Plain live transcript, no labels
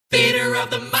Theater of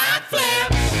the Mind Flip.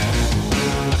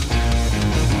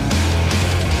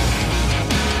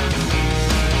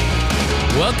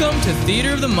 Welcome to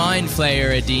Theater of the Mind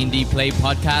Flayer, a D&D play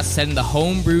podcast set in the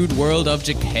homebrewed world of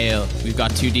Jekyll. We've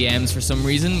got 2 DMs for some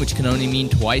reason, which can only mean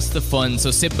twice the fun. So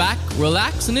sit back,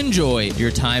 relax, and enjoy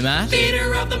your time at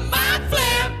Theater of the Mind Flip.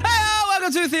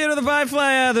 Welcome to Theater of the Mind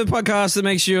Flayer, the podcast that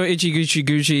makes your itchy goochie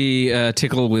goochie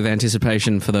tickle with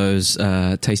anticipation for those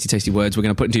tasty words we're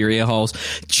going to put into your ear holes.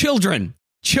 Children,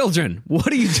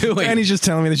 what are you doing? And he's just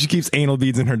telling me that she keeps anal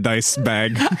beads in her dice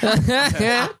bag.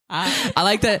 I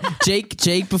like that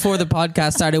Jake before the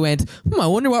podcast started went, I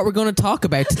wonder what we're going to talk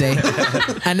about today.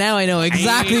 And now I know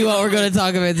exactly what we're going to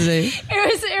talk about today.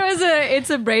 It's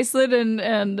a bracelet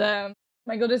and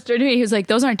Michael just turned to me. He was like,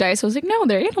 "Those aren't dice." I was like, "No,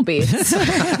 they're anal beads."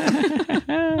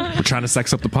 We're trying to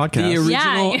sex up the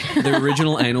podcast. The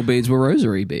original anal beads were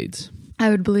rosary beads.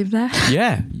 I would believe that.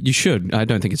 Yeah, you should. I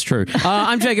don't think it's true.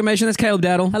 I'm Jacob Mason. That's Caleb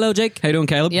Daddle. Hello, Jake. How you doing,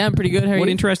 Caleb? Yeah, I'm pretty good. How are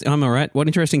you? I'm all right. What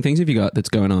interesting things have you got that's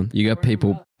going on? You got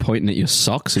people pointing at your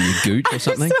socks or your gooch or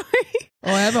something?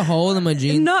 Oh, I have a hole in my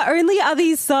jeans. Not only are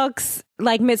these socks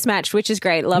like mismatched, which is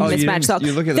great, love mismatched socks.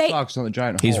 You look at the socks on the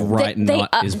giant hole. His right nut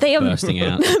is bursting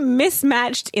out.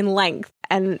 Mismatched in length,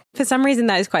 and for some reason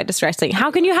that is quite distressing. How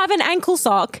can you have an ankle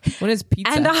sock One is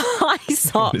pizza. and a high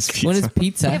sock? One is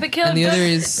pizza. Yeah, but Caleb, and the other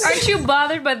is... Aren't you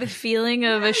bothered by the feeling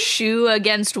of a shoe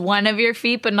against one of your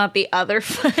feet, but not the other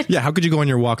foot? Yeah, how could you go on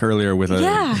your walk earlier with a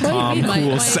My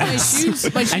cool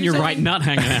shoes And your right nut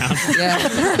hanging out.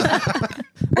 Yeah.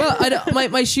 Well,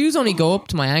 my shoes only go up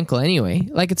to my ankle anyway.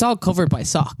 Like, it's all covered by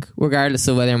sock, regardless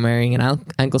of whether I'm wearing an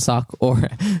ankle sock or...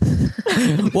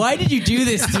 Why did you do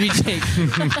this to me, Jake?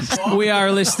 We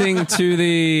are listening to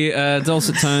the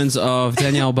dulcet tones of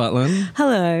Danielle Butlin,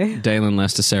 Hello. Dalen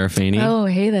Lester Serafini, Oh,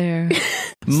 hey there.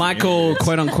 Michael,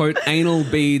 quote-unquote, Anal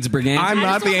Beads Brigand. I'm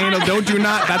not the anal. Don't you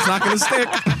not. That's not going to stick.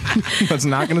 That's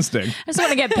not going to stick. I just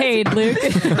want to get paid, Luke.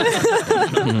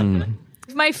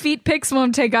 If my feet pics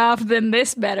won't take off, then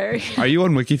this better. Are you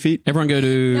on WikiFeet? Everyone go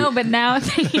to... No, but now...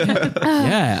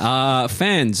 Yeah,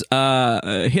 fans,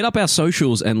 hit up our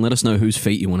socials and let us know whose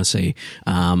feet you want to see.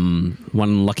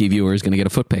 One lucky viewer is going to get a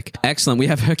foot pic. Excellent. We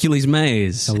have Hercules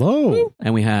Mays. Hello.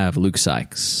 And we have Luke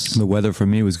Sykes. The weather for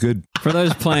me was good. For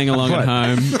those playing along at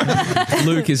home,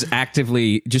 Luke is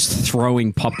actively just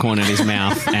throwing popcorn in his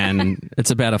mouth, and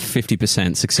it's about a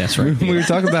 50% success rate. We were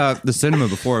talking about the cinema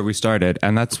before we started,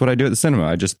 and that's what I do at the cinema.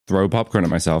 I just throw popcorn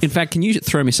at myself. In fact, can you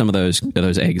throw me some of those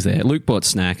eggs there? Luke bought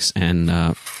snacks, and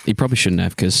he probably shouldn't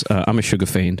have, because I'm a sugar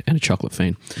fiend and a chocolate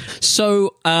fiend.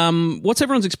 So, what's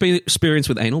everyone's experience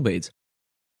with anal beads?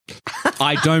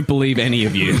 I don't believe any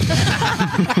of you.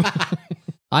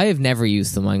 I have never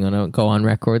used them. I'm going to go on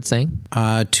record saying.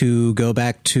 To go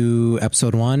back to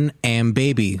episode 1, am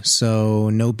baby. So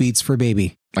no beats for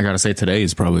baby. I got to say, today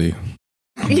is probably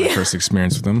my first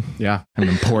experience with them. Yeah. And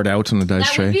then poured out on the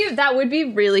dice tray. That would be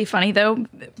really funny, though,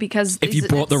 because... If you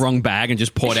brought the wrong bag and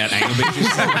just poured out anal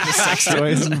beads. Sex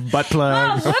toys, butt Oh,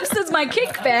 plug. whoops, that's my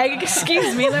kick bag.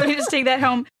 Excuse me, let me just take that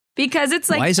home. Because it's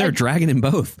like... Why is there a dragon in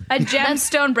both? A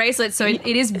gemstone bracelet, so it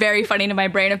is very funny to my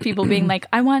brain of people being like,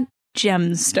 I want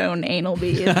gemstone anal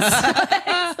beads.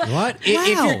 What? If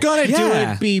you're going to do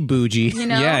it, be bougie. You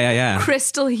know? Yeah.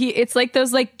 Crystal it's like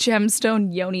those like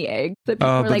gemstone yoni eggs that people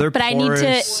are But like, they're but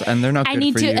porous, and they're not good I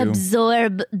need for to you.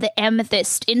 absorb the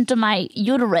amethyst into my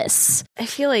uterus. I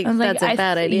feel like I'm that's a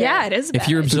bad idea. Yeah, it is a bad If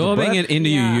you're idea. absorbing it into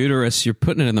your uterus, you're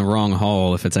putting it in the wrong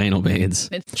hole if it's anal beads.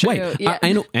 It's true, Wait, yeah.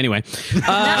 anal... Anyway.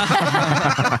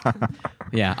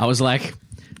 Yeah, I was like...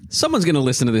 Someone's going to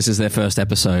listen to this as their first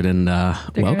episode, and They're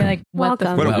gonna be welcome. like, what the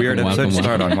Welcome. What a weird Welcome, episode to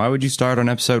start on. Why would you start on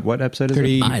episode... What episode is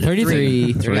it?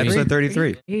 33. Episode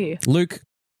 33. Luke,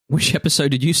 which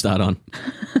episode did you start on?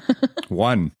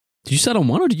 1. Did you start on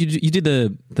 1, or did you did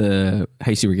the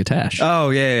Hasty Rigatash?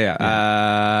 Oh,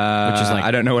 yeah. Which is like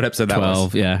I don't know what episode that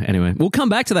 12, was. yeah. Anyway, we'll come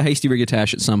back to the Hasty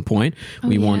Rigatash at some point.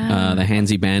 We want the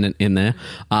Handsy Bandit in there.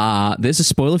 There's a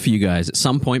spoiler for you guys. At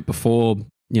some point before...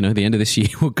 the end of this year,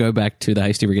 we'll go back to the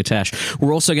Hasty Rigatash.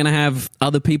 We're also going to have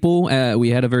other people. We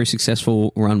had a very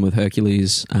successful run with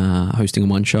Hercules hosting a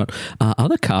one-shot.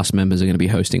 Other cast members are going to be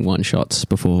hosting one-shots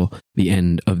before the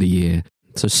end of the year.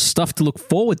 So stuff to look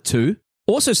forward to.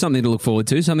 Also something to look forward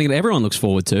to, something that everyone looks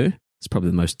forward to. It's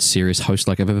probably the most serious host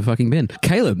like I've ever fucking been.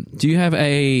 Caleb, do you have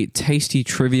a tasty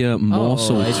trivia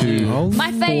morsel to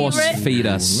My force favorite. feed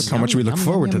us? How much we look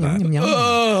forward to that.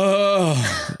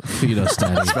 Feed us,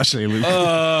 Daddy. Especially Luke.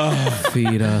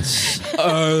 Feed us.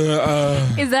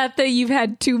 Is that the you've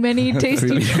had too many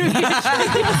tasty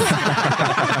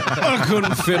I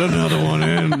couldn't fit another one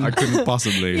in. I couldn't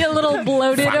possibly. You're a little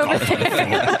bloated over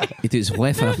there. It is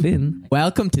wafer thin.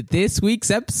 Welcome to this week's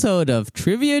episode of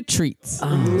Trivia Treats.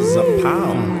 This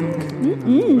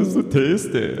is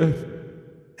tasty.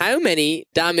 How many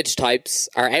damage types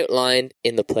are outlined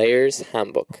in the player's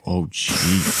handbook? Oh,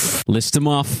 jeez. List them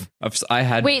off. I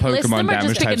had Wait, list them Pokemon or damage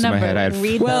just pick a types in my number? head. I had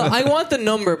Read Well, I want the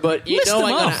number, but you List know them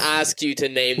I'm going off. to ask you to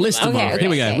name List them. them off. Here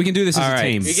we go. We can do this as All a right.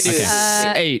 team. We can do Okay.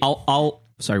 this. 8.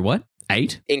 Sorry, what?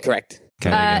 8? Incorrect.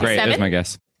 Okay, great. 7? There's my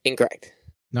guess. Incorrect.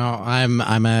 No, I'm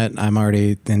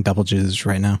already in double digits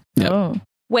right now. Yep. Oh.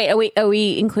 Wait, are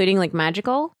we including like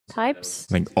magical types?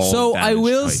 Like all So I damage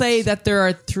will types. say that there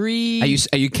are 3.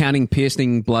 Are you counting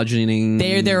piercing, bludgeoning?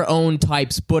 They're their own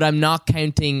types, but I'm not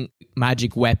counting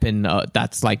magic weapon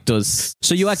that's like does.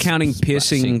 So you are counting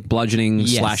piercing, bludgeoning,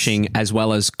 Yes. slashing, as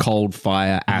well as cold,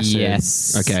 fire, acid.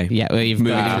 Yes. Okay. Yeah. Well, you've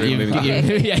Moving got. on, moving on.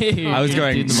 Yeah. I was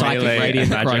going Did the psychic melee radiant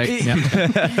magic.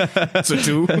 necrotic. So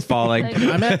 2. Falling.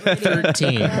 I'm at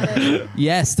 13.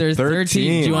 Yes, there's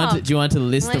 13. 13. Do you want to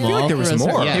list them feel all? like there was for us?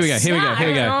 more. Here we go. Here we go. Here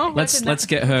we go. Let's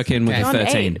get Herc in with the On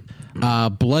 13.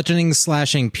 Bludgeoning,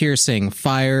 slashing, piercing,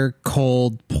 fire,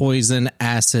 cold, poison,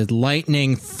 acid,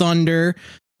 lightning, thunder,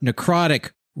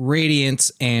 necrotic,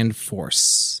 radiance, and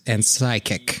force, and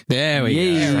psychic. There we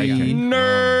Yay. go.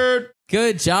 Nerd.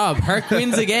 Good job. Herc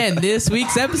wins again this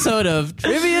week's episode of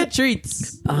Trivia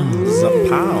Treats.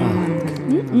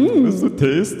 This is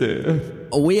tasty.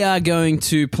 We are going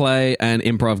to play an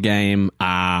improv game,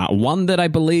 one that I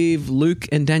believe Luke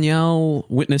and Danielle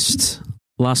witnessed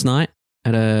last night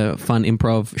at a fun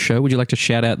improv show. Would you like to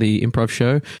shout out the improv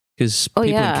show? Because people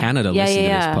in Canada listen to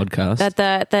this podcast. At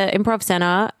the Improv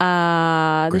Center,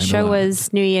 the show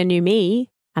was New Year, New Me,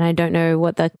 and I don't know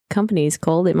what the company is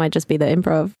called. It might just be the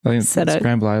Improv I think Center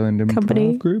Scramble Island Improv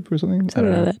Company. Group or something. I Something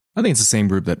don't like know. that. I think it's the same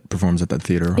group that performs at that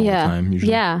theater all the time.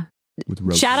 Usually. Yeah. With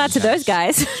roast Shout out to those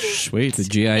guys. Sweet, the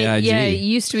GIIG. Yeah, it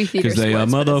used to be theater Because they are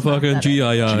sports, but it's not motherfucking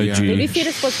that. Maybe GIIG.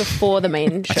 theater sports before the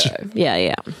main show.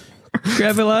 Yeah.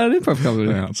 Scramble Island Improv Company.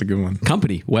 Yeah, that's a good one.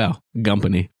 Company. Wow.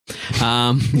 Gumpany.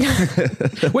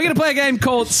 We're going to play a game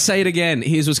called Say It Again.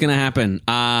 Here's what's going to happen.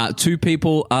 2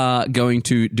 people are going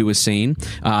to do a scene.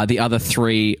 The other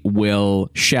 3 will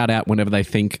shout out whenever they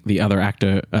think the other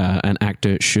actor, an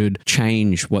actor should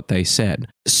change what they said.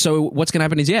 So what's going to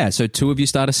happen is, so 2 of you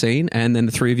start a scene and then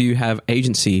the 3 of you have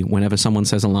agency whenever someone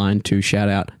says a line to shout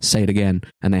out, say it again.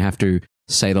 And they have to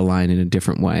say the line in a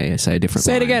different way. Say a different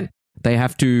line. Say it again. They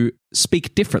have to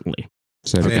speak differently.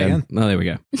 Say it Okay. again. Oh, there we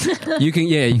go. You can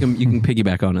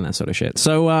piggyback on and that sort of shit.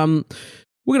 So,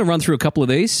 we're going to run through a couple of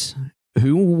these.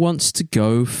 Who wants to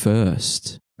go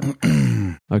first?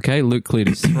 Okay, Luke cleared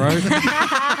his throat.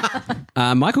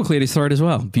 Michael cleared his throat as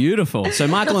well. Beautiful. So,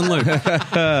 Michael and Luke.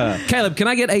 Caleb, can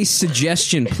I get a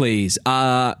suggestion, please?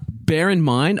 Bear in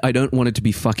mind, I don't want it to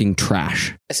be fucking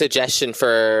trash. A suggestion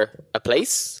for a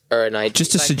place or an idea?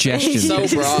 Just a suggestion So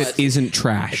broad. that isn't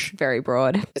trash. Very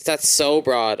broad. That's so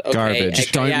broad. Okay. Garbage.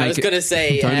 Just don't I make was it- going to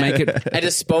say don't make it- a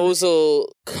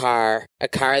disposal car. A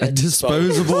car that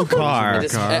Disposable car. A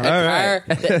car.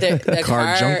 A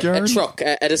Car junkyard? A truck.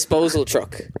 A disposal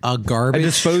truck. A A garbage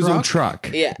disposal truck? truck.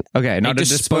 Yeah. Okay, not a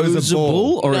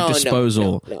disposable. or No, a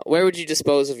disposal? No. Where would you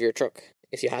dispose of your truck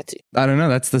if you had to? I don't know.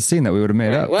 That's the scene that we would have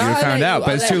made up. Well, we would have I'll found let out, you- but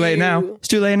I'll it's too let late now. you- It's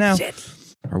too late now.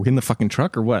 Are we in the fucking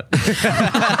truck or what? You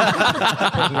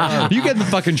get in the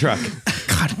fucking truck.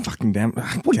 God fucking damn.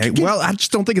 Okay, well, I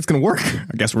just don't think it's going to work. I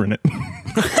guess we're in it.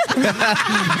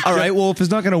 All right. Well, if it's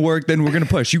not going to work, then we're going to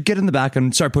push. You get in the back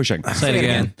and start pushing. Say it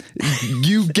again.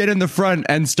 You get in the front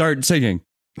and start singing.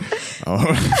 Oh,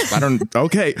 I don't.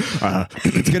 Okay.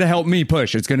 It's going to help me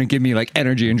push. It's going to give me like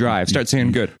energy and drive. Start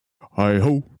singing good. Hi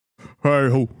ho. Hi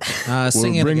ho.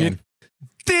 Sing it bringing again.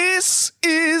 This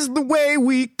is the way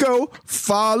we go.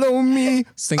 Follow me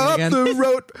Sing it up again. the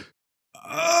road.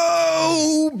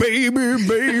 Oh, baby,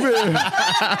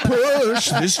 push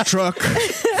this truck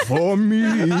for me.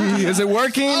 Is it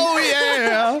working? Oh,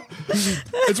 yeah.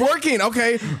 It's working.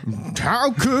 Okay.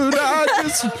 How could I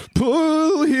just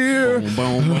pull here?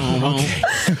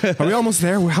 Okay. Are we almost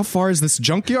there? How far is this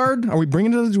junkyard? Are we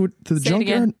bringing it to the Say it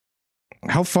junkyard? again.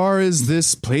 How far is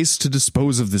this place to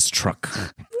dispose of this truck?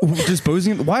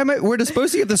 Disposing. Why am I? We're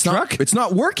disposing of this truck. It's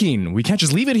not working. We can't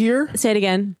just leave it here. Say it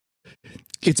again.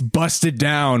 It's busted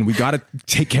down. We got to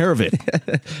take care of it.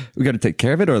 We got to take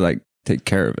care of it, or like take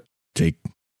care of it. take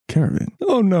care of it.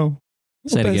 Oh no.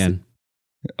 Say it again.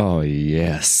 Oh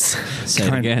yes. Say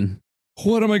it again.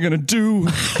 What am I gonna do,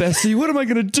 Bessie? What am I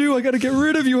gonna do? I gotta get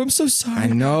rid of you. I'm so sorry. I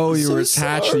know you I'm were so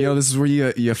attached. sorry. You know, this is where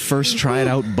you first tried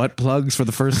out butt plugs for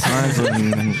the first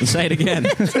time. Say it again.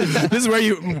 This is where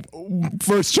you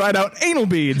first tried out anal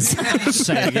beads.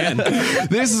 Say it again.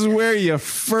 This is where you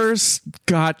first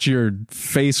got your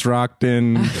face rocked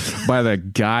in by the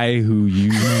guy who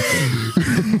you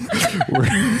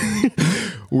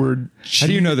were. How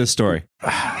do you know this story?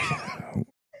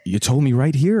 You told me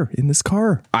right here in this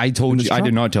car. I told you. I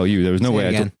did not tell you. There was no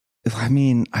way. I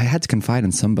mean, I had to confide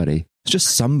in somebody. It's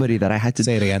just somebody that I had to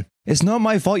Say it again. It's not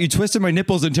my fault you twisted my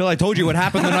nipples until I told you what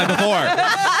happened the night before.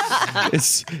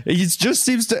 It just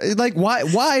seems to like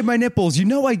why my nipples? You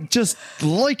know I just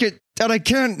like it and I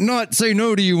can't not say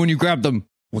no to you when you grab them.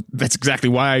 Well, that's exactly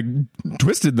why I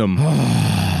twisted them.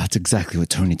 That's exactly what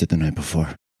Tony did the night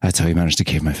before. That's how he managed to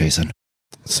cave my face in.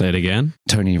 Say it again.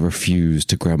 Tony refused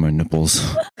to grab my nipples.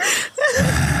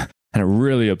 And it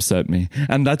really upset me.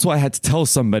 And that's why I had to tell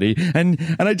somebody. And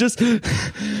I just... Okay,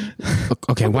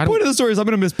 the point of the story is I'm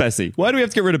going to miss Bessie. Why do we have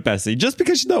to get rid of Bessie? Just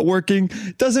because she's not working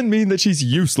doesn't mean that she's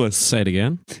useless. Say it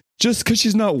again. Just because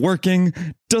she's not working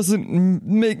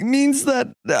means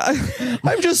that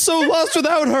I'm just so lost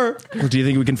without her. Well, do you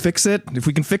think we can fix it? If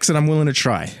we can fix it, I'm willing to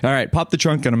try. All right, pop the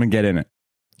trunk and I'm going to get in it.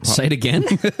 Say it again.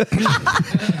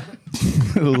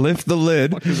 Lift the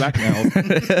lid. What does that count?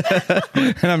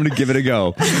 And I'm going to give it a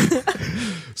go.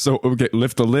 So, okay,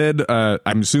 lift the lid.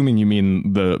 I'm assuming you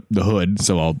mean the hood.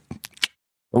 So I'll...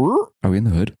 Are we in the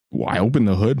hood? Why open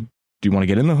the hood? Do you want to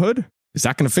get in the hood? Is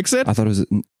that going to fix it? I thought it was...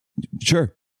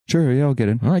 Sure, yeah, I'll get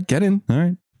in. All right, get in. All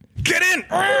right. Get in!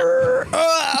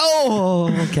 Oh,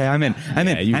 okay, I'm in. I'm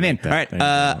in. All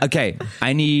right, okay.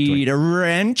 I need a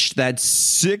wrench that's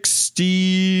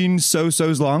 16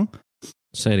 so-sos long.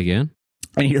 Say it again.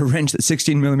 I need a wrench that's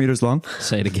 16 millimeters long.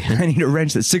 Say it again. I need a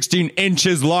wrench that's 16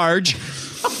 inches large.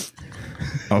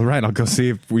 All right, I'll go see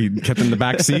if we get in the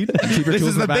back seat. This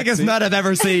is the biggest nut I've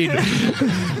ever seen.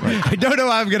 I don't know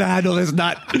how I'm going to handle this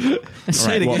nut.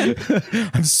 Say it again.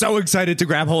 I'm so excited to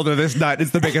grab hold of this nut.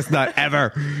 It's the biggest nut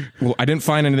ever. Well, I didn't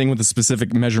find anything with the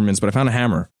specific measurements, but I found a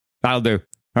hammer. That'll do.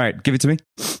 All right, give it to me.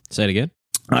 Say it again.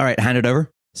 All right, hand it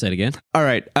over. Say it again. All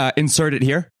right, insert it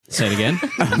here. Say it again.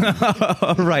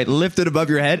 All right, lift it above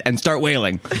your head and start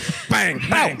wailing. Bang,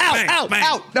 bang,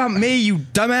 Ow! Not me, you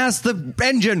dumbass. The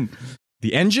engine.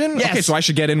 The engine? Yes. Okay, so I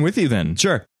should get in with you then.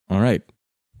 Sure. All right.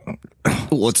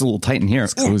 Oh, it's a little tight in here.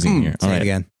 It's cozy in here. All Say it right.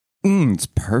 again. It's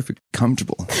perfect,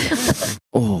 comfortable.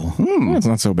 Well, it's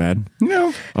not so bad.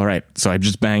 No. All right, so I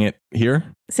just bang it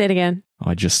here. Say it again.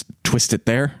 I just twist it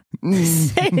there.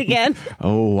 Say it again.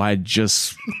 Oh, I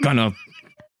just gonna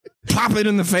pop it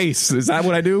in the face. Is that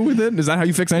what I do with it? Is that how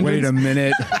you fix engines? Wait a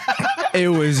minute. It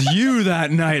was you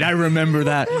that night. I remember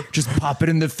that. Just pop it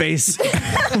in the face.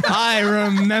 I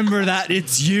remember that.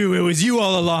 It's you. It was you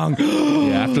all along.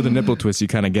 Yeah, after the nipple twist, you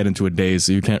kind of get into a daze,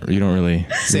 so you don't really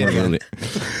Say it again.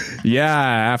 Yeah,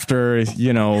 after,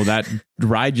 that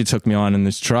ride you took me on in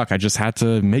this truck, I just had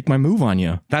to make my move on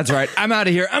you. That's right. I'm out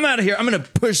of here. I'm going to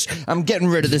push. I'm getting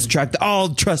rid of this truck.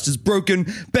 All trust is broken.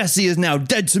 Bessie is now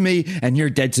dead to me, and you're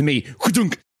dead to me.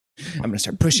 I'm going to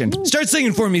start pushing. Start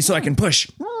singing for me so I can push.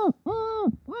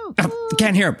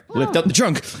 Can't hear him. Lift up the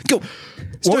trunk. Go.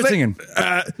 Start singing.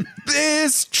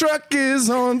 This truck is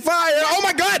on fire. Oh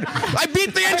my God! I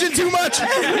beat the engine too much.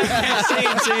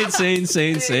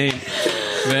 Insane.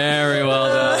 Very well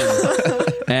done.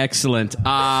 Excellent.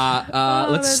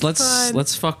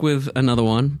 Let's fuck with another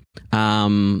one.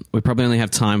 We probably only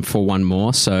have time for one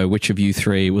more. So, which of you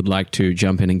three would like to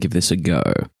jump in and give this a go?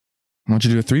 Why don't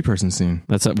you do a 3-person scene?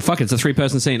 It's a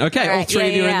 3-person scene. Okay, all three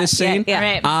of you are in this scene.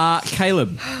 Yeah.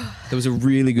 Caleb, that was a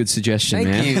really good suggestion,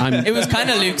 man. It was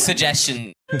kind of Luke's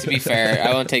suggestion, to be fair.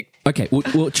 I won't take... Okay,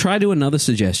 we'll try to another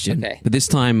suggestion, but this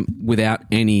time without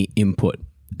any input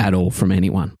at all from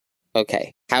anyone.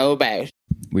 Okay. How about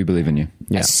We believe in you.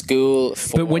 a school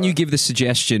for... But when you give the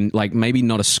suggestion, like maybe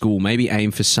not a school, maybe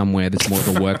aim for somewhere that's more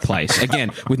of a workplace.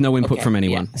 Again, with no input from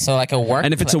anyone. Yeah. So like a work...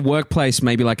 And if it's a workplace,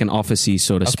 maybe like an office-y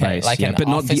sort of space. Like an but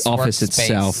not the office workspace.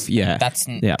 itself. Yeah. That's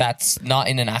not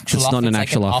in an actual It's office. not an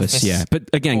actual office, yeah. But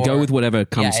again, go with whatever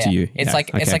comes to you. It's Yeah,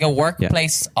 it's like a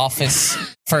workplace office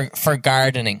for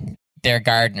gardening. They're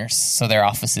gardeners, so their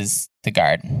office is the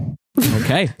garden.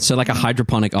 Okay, so like a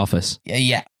hydroponic office.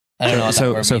 Yeah. I don't know what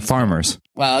that word So means. farmers.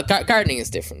 Well, gardening is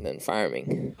different than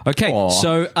farming. Okay,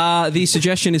 so the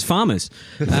suggestion is farmers.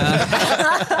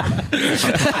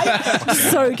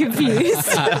 So confused.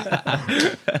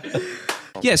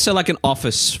 Yeah, so like an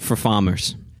office for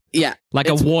farmers. Yeah. Like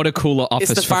a water cooler office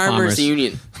It's the for farmers farmers.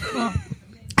 union.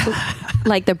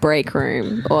 Like the break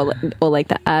room or like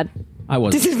the ad. I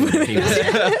was.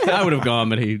 I would have gone,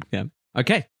 but yeah.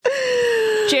 Okay.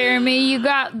 Jeremy, you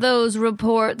got those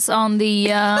reports on the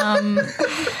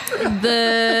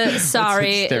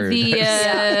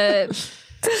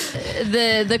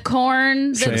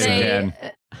corn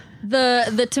that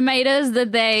the tomatoes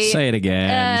that they say it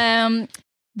again.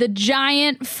 The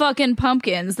giant fucking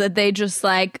pumpkins that they just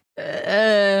like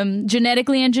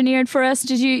genetically engineered for us.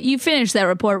 Did you finish that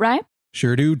report, right?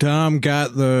 Sure do. Tom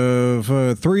got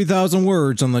the 3,000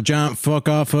 words on the giant fuck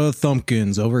off of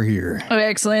thumpkins over here. Oh,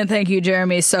 excellent. Thank you,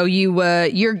 Jeremy. So you're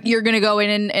going to go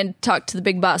in and talk to the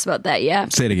big boss about that, yeah?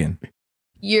 Say it again.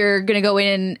 You're going to go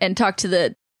in and talk to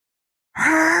the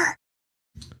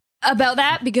about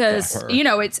that because, you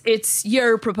know, it's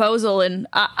your proposal and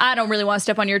I don't really want to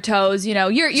step on your toes. You know,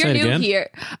 you're new again. here.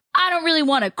 I don't really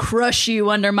want to crush you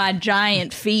under my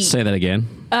giant feet. Say that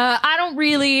again. I don't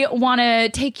really want to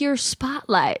take your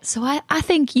spotlight. So I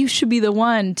think you should be the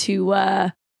one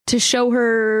to show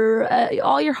her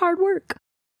all your hard work.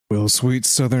 Well, sweet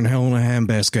southern Helena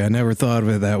handbasket. I never thought of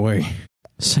it that way.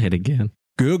 Say it again.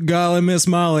 Good golly, Miss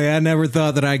Molly. I never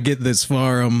thought that I'd get this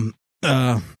far.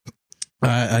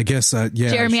 I guess,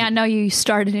 yeah. Jeremy, I know you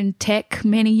started in tech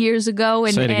many years ago.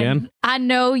 And, Say it again. And I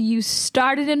know you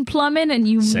started in plumbing and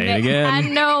you Say it again. I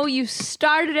know you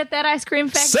started at that ice cream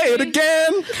factory. Say it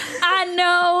again. I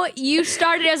know you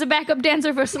started as a backup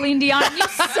dancer for Celine Dion. You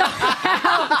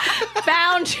somehow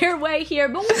found your way here.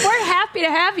 But we're happy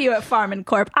to have you at Farm &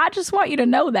 Corp. I just want you to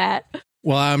know that.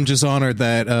 Well, I'm just honored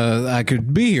that I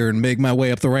could be here and make my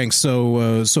way up the ranks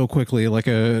so quickly, like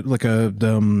a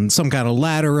some kind of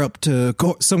ladder up to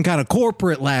some kind of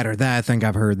corporate ladder. That I think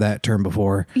I've heard that term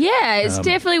before. Yeah, it's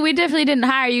we definitely didn't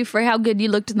hire you for how good you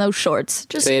looked in those shorts.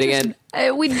 Say it again.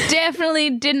 We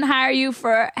definitely didn't hire you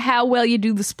for how well you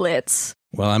do the splits.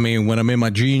 Well, I mean, when I'm in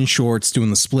my jean shorts doing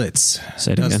the splits.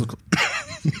 Say it again.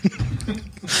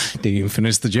 Did you even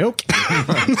finish the joke?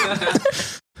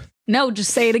 No,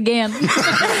 just say it again.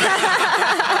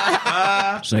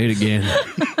 Say it again.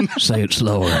 Say it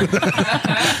slower.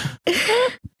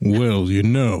 Well, you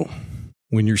know,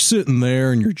 when you're sitting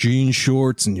there in your jean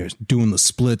shorts and you're doing the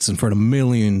splits in front of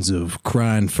millions of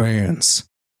crying fans,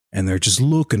 and they're just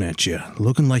looking at you,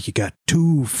 looking like you got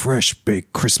two fresh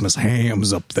baked Christmas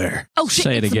hams up there. Oh, shit.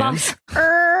 Say it it's the again. boss.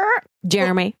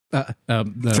 Jeremy. Say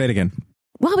it again.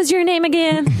 What was your name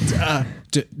again?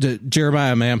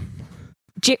 Jeremiah, ma'am.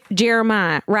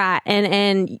 Jeremiah, right?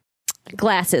 And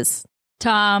glasses.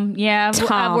 Tom, yeah,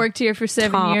 I've worked here for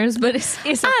 7 years, but it's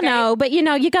okay. I know, but you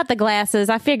know, you got the glasses.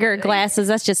 I figure glasses.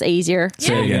 That's just easier.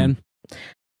 Say it again.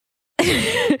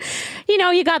 You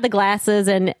know, you got the glasses,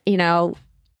 and you know,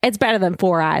 it's better than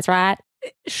four eyes, right?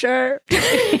 Sure.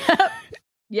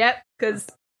 Yep, because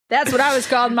that's what I was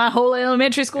called my whole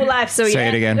elementary school life. So Say yeah.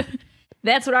 it again.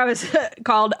 That's what I was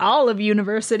called all of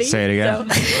university. Say it again.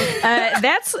 So,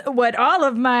 that's what all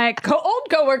of my old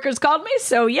coworkers called me.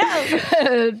 So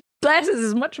yeah, glasses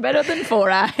is much better than four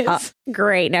eyes.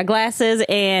 Great. Now glasses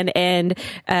and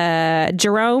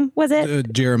Jerome, was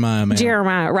it? Jeremiah, ma'am.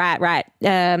 Jeremiah, right.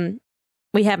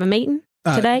 We have a meeting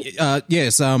today.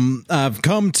 Yes. I've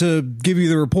come to give you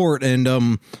the report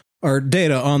and our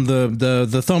data on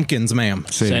the thumpkins, ma'am.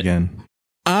 Say it again.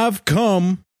 I've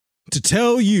come to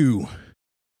tell you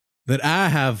that I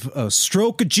have a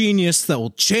stroke of genius that will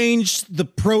change the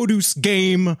produce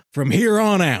game from here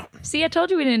on out. See, I told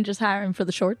you we didn't just hire him for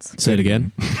the shorts. Say it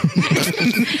again.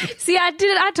 See, I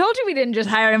told you we didn't just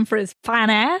hire him for his fine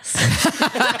ass.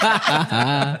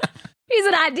 He's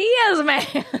an ideas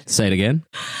man. Say it again.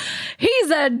 He's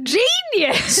a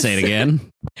genius. Say it again.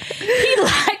 He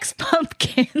likes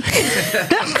pumpkins.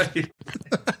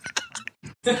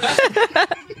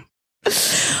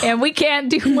 And we can't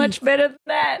do much better than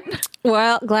that.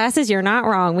 Well, glasses, you're not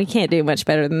wrong. We can't do much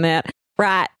better than that.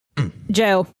 Right.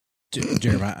 Joe.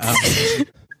 Jeremiah.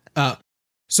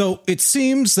 So it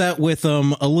seems that with a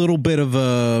little bit of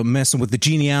messing with the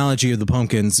genealogy of the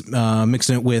pumpkins,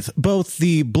 mixing it with both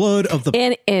the blood of the...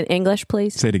 In English,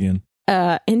 please. Say it again.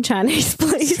 In Chinese,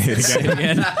 please. Say it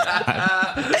again.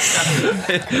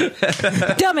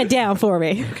 Dumb it down for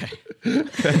me. Okay. I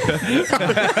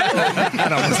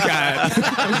almost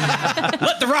got it.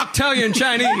 Let the rock tell you in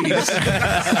Chinese.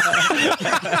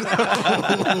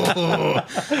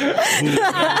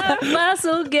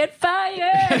 Muscle get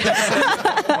fired.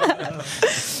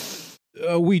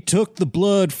 We took the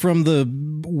blood from the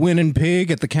winning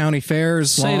pig at the county fairs.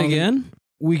 Say it again.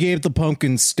 We gave the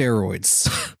pumpkins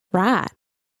steroids. Right.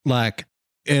 Like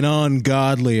an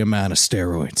ungodly amount of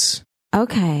steroids.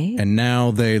 Okay. And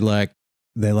now they like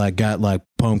They like got like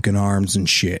pumpkin arms and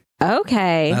shit.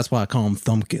 Okay. That's why I call them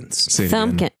thumpkins. Say it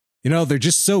again. Thumpkin. You know, they're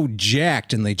just so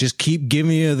jacked and they just keep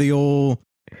giving you the old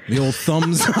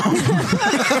thumbs up.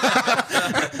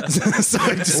 So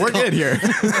We're good here.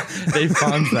 They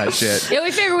found that shit. Yeah,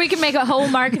 we figure we can make a whole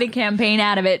marketing campaign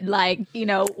out of it, like,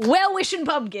 well-wishing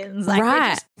pumpkins. Like,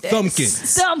 Right.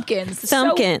 Thumpkins. Thumpkins.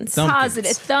 So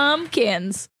positive.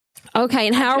 Thumpkins. Okay,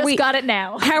 and how are Just we got it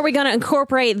now. How are we going to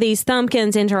incorporate these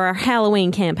thumpkins into our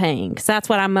Halloween campaign? Because that's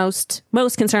what I'm most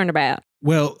concerned about.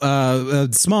 Well, a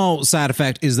small side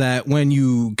effect is that when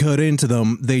you cut into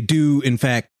them, they do, in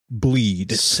fact,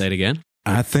 bleed. Say it again.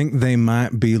 I think they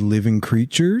might be living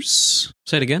creatures.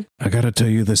 Say it again. I gotta tell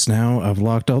you this now. I've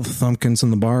locked all the thumpkins in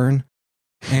the barn,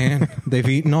 and they've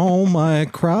eaten all my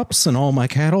crops and all my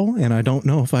cattle, and I don't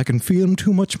know if I can feed them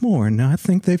too much more. And I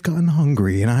think they've gotten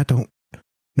hungry, and I don't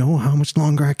know how much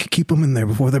longer I can keep them in there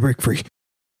before they break free.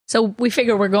 So we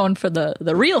figure we're going for the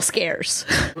real scares.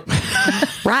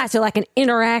 Right, so like an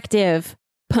interactive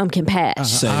pumpkin patch.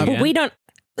 Say it But again. we don't.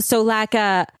 So like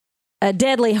a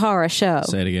deadly horror show.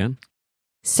 Say it again.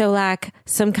 So like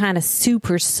some kind of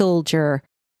super soldier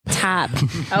type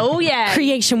Oh, yeah.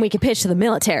 creation we could pitch to the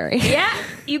military. Yeah,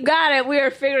 you got it. We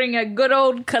are figuring a good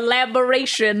old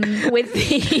collaboration with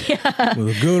the...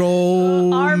 With a good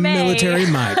old Army. military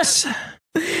mics.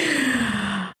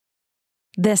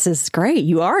 This is great.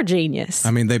 You are a genius.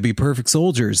 I mean, they'd be perfect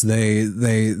soldiers. They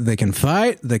can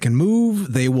fight. They can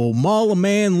move. They will maul a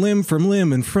man limb from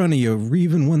limb in front of you,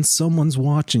 even when someone's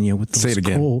watching you with those Say it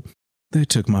again. cold. They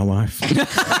took my wife.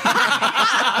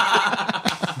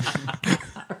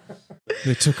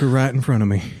 They took her right in front of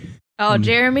me. Oh,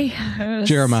 Jeremy?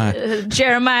 Jeremiah.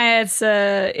 Jeremiah,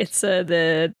 that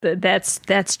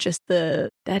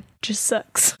just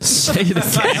sucks. Say it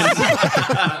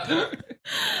again.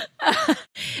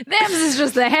 Them's is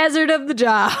just the hazard of the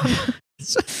job.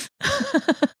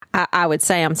 I would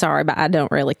say I'm sorry, but I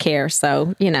don't really care.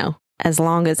 So, as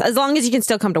long as you can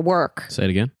still come to work, Say it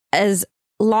again. as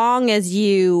long as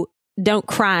you don't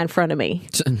cry in front of me.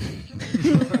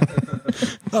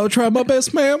 I'll try my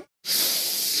best, ma'am.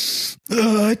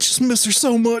 I just miss her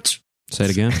so much. Say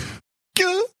it again.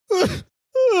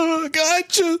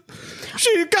 Gotcha.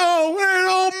 She gone. Ain't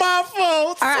all my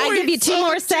fault. All right, I give you 2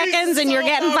 more seconds and you're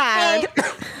getting fired.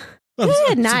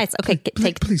 Good, nice. Okay,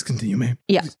 take. Please continue, ma'am.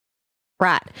 Yeah.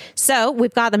 Right. So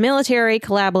we've got the military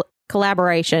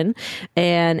collaboration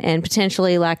and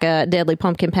potentially like a deadly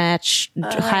pumpkin patch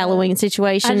Halloween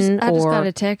situation. I just got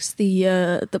a text.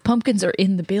 The pumpkins are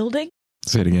in the building.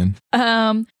 Say it again.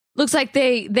 Looks like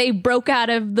they broke out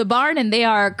of the barn and they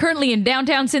are currently in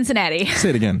downtown Cincinnati. Say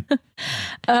it again.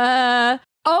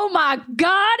 Oh my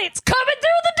God, it's coming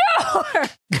through the door.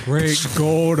 Great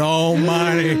God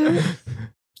Almighty.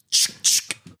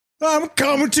 I'm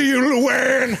coming to you,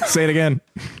 Luann. Say it again.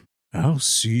 I'll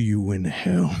see you in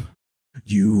hell,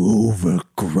 you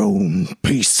overgrown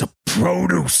piece of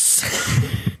produce.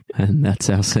 And that's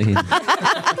our scene.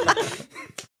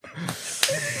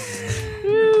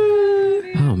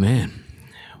 Oh, man.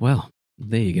 Well,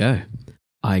 there you go.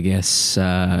 I guess, do you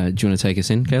want to take us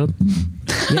in, Caleb?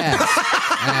 Yeah.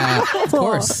 Of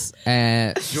course. Do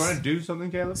you want to do something,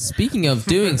 Caleb? Speaking of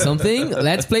doing something,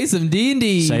 let's play some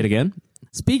D&D. Say it again.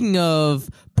 Speaking of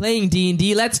playing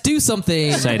D&D, let's do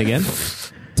something. Say it again.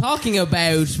 Talking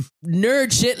about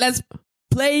nerd shit, let's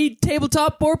play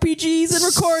tabletop RPGs and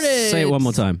record it. Say it one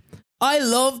more time. I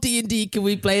love D&D. Can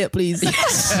we play it, please?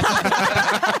 Yes.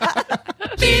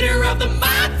 Leader of the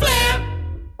Mind Flip.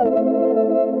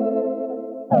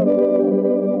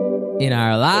 In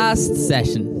our last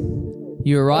session,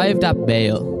 you arrived at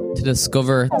Bale to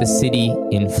discover the city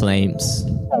in flames.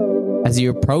 As you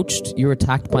approached, you were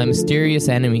attacked by mysterious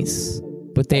enemies,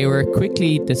 but they were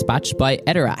quickly dispatched by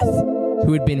Edorath,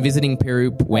 who had been visiting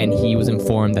Perup when he was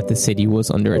informed that the city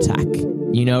was under attack.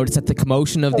 You noticed that the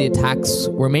commotion of the attacks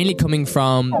were mainly coming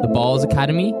from the Balls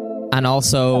Academy and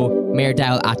also Mayor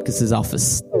Dal Atkiss'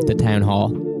 office, the town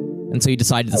hall. And so you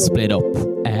decided to split up.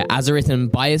 Azarith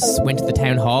and Bias went to the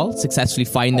town hall, successfully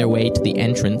finding their way to the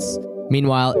entrance.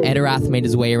 Meanwhile, Edorath made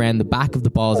his way around the back of the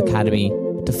Balls Academy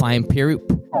to find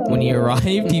Perup. When he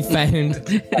arrived, he found...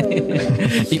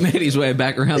 He made his way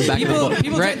back around the back of the ball.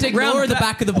 People tend to ignore the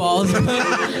back of the balls.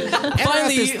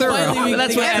 finally,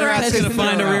 That's where Edorath's going to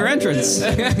find a rear entrance.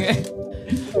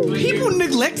 People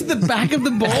neglect the back of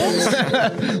the balls.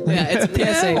 Yeah, it's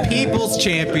PSA. People's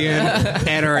champion,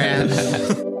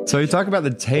 Edorath. So you talk about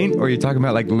the taint, or you talking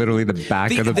about like literally the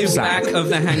back of the sack? back of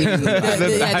the hanging.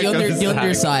 The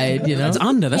underside, you know? It's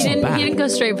under, that's not He back. didn't go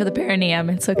straight for the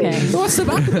perineum. It's okay. What's the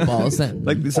back of the balls then?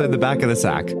 Like so the back of the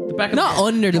sack. The back of Not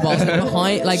under the balls, like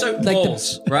behind, like so like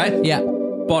balls, right? yeah.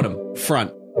 bottom,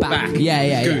 front, back,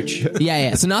 Yeah. gooch.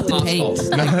 Yeah. So not the taint.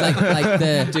 like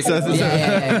the.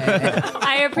 Yeah.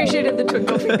 I appreciated the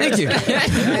twinkle finger. Thank you.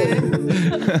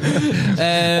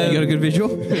 You got a good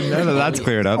visual? None of that's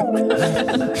cleared up.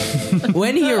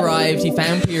 When he arrived, he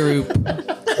found Pirup.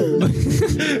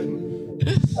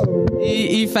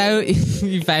 he found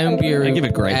Pirup. I give a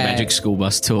great magic school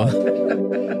bus tour.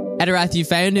 Edirath, you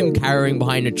found him cowering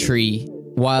behind a tree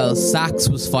while Sax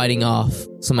was fighting off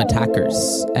some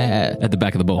attackers At the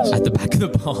back of the balls. at the back of the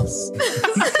balls.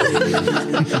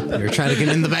 They're trying to get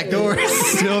in the back door.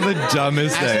 Still the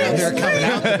dumbest thing. They're coming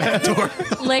out the back door.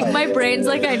 Like, my brain's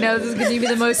like, I know this is going to be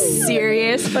the most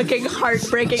serious, fucking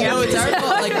heartbreaking No, it's our episode.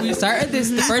 fault. Like, we started the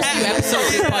first few episodes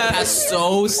of this podcast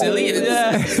so silly, and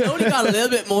it's only got a little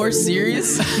bit more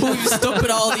serious. But we've stuck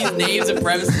with all these names and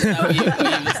premises that we've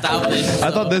established. I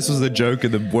thought this was a joke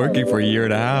and then working for a year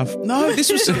and a half. No,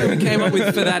 this was something we came up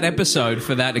with for that episode,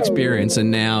 for that experience, and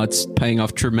now it's paying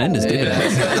off tremendous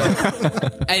dividends.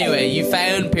 Anyway, you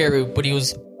found Peru, but he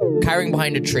was cowering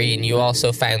behind a tree, and you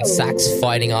also found Sax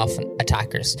fighting off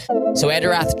attackers. So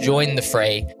Edirath joined the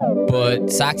fray, but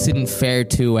Sax didn't fare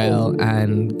too well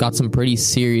and got some pretty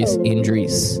serious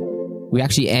injuries. We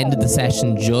actually ended the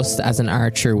session just as an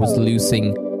archer was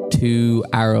loosing 2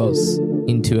 arrows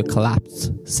into a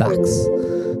collapsed Sax.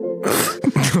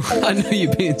 I know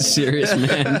you're being serious,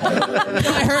 man.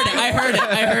 I heard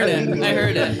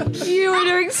it. You were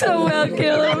doing so well,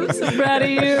 Caleb. I'm so proud of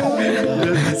you.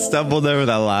 Stumbled over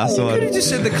that last one. You just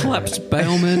said the collapsed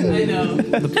bailman. I know.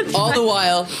 All the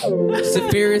while,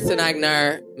 Safirith and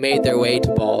Agenar made their way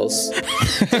to Balls.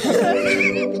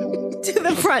 To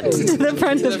the front of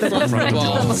the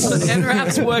Balls. And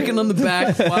Rap's working on the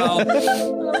back while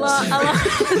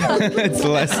It's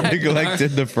less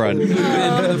neglected the front.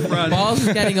 Balls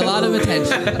is getting a lot of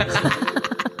attention.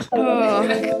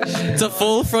 It's a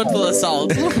full frontal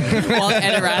assault while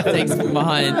Edirath takes from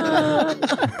behind.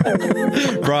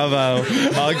 Bravo.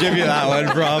 I'll give you that one.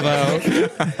 Bravo.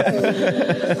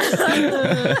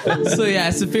 So yeah,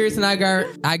 Safirith and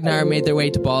Agenar made their way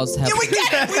to Balls to help. we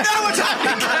get it. We know what's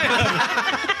happening.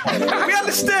 We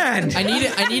understand. I need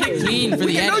it clean for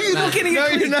the end. No, you're not getting it.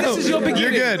 Clean. This is your beginning.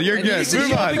 You're good. You're good. This is Move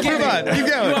your on. beginning. Move on. Keep You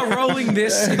going. are rolling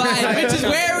this. Fine, which is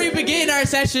where we begin our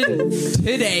session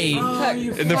today.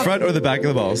 In the front or the back of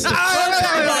the balls?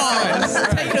 Balls.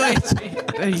 Take it away.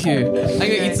 Thank you. I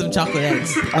gotta eat some chocolate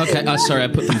eggs. Okay. Oh, sorry. I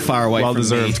put them far away. Well from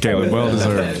deserved, me. Caleb. Well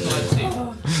deserved.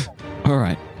 All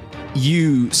right.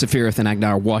 You, Safirith and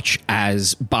Agenar, watch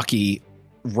as Baky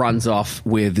runs off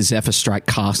with Zephyr Strike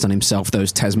cast on himself,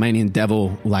 those Tasmanian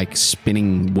devil like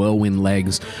spinning whirlwind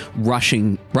legs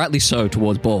rushing, rightly so,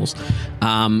 towards Balls.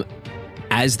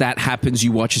 As that happens,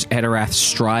 you watch as Edirath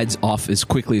strides off as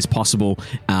quickly as possible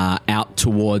out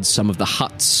towards some of the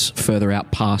huts further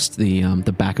out past the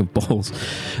back of Balls.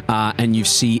 And you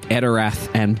see Edirath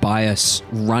and Bias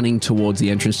running towards the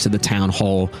entrance to the town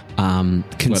hall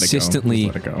consistently.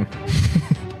 Let it go.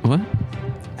 What?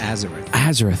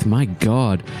 Azareth. My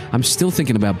God. I'm still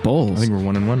thinking about Balls. I think we're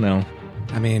 1-1 now.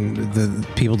 I mean, the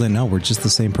people didn't know. We're just the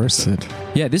same person.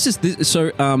 Yeah, this is...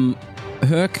 So,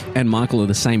 Herc and Michael are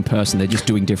the same person. They're just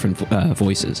doing different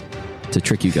voices to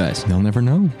trick you guys. They'll never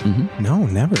know. No,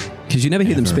 never. Because you never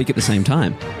hear them speak at the same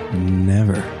time.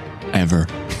 Never. Ever.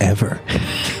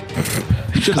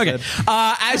 Okay.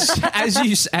 As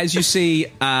you see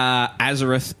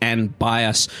Azareth and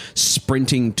Bias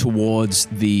sprinting towards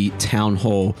the town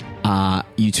hall,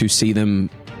 you two see them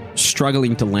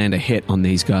struggling to land a hit on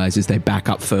these guys as they back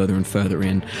up further and further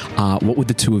in. What would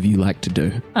the two of you like to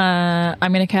do?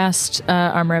 I'm going to cast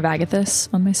Armor of Agathis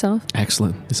on myself.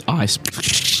 Excellent. This ice.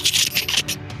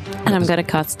 And I'm going to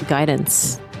cast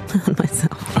guidance on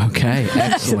myself. Okay,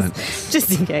 excellent.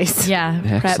 Just in case. Yeah,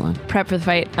 Excellent. prep for the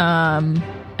fight. And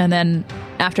then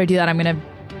after I do that, I'm going to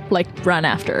run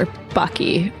after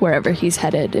Baky wherever he's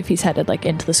headed. If he's headed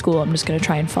into the school, I'm just going to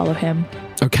try and follow him.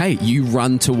 Okay, you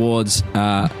run towards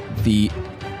the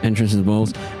entrance of the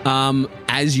balls.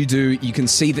 As you do, you can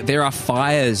see that there are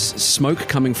fires, smoke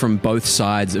coming from both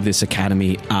sides of this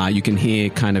academy. You can hear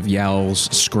kind of yells,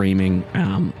 screaming.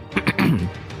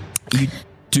 You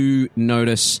do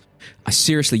notice...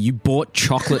 seriously, you bought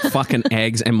chocolate fucking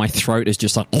eggs and my throat is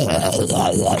just like...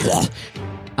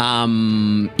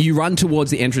 You run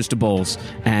towards the entrance to Balls,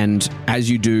 and as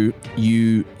you do,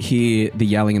 you hear the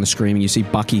yelling and the screaming. You see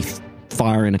Baky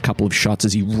firing a couple of shots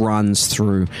as he runs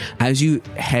through. As you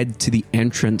head to the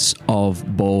entrance of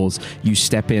Balls, you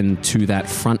step into that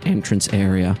front entrance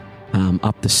area,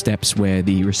 up the steps where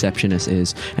the receptionist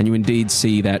is, and you indeed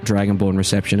see that Dragonborn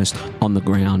receptionist on the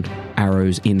ground,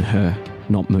 arrows in her,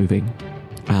 not moving.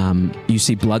 You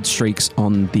see blood streaks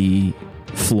on the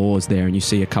floors there, and you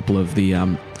see a couple of the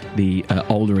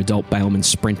older adult bailmen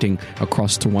sprinting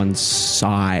across to one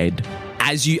side.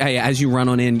 As you run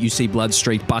on in, you see Blood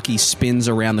Streak. Baky spins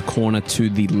around the corner to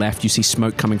the left. You see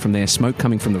smoke coming from there, smoke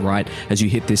coming from the right as you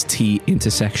hit this T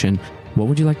intersection. What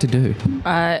would you like to do?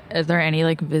 Are there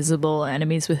any visible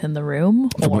enemies within the room?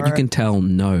 From what you can tell,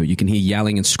 no. You can hear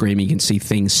yelling and screaming. You can see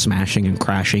things smashing and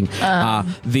crashing.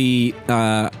 The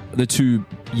two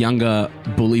younger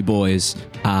bully boys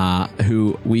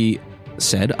who we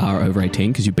said are over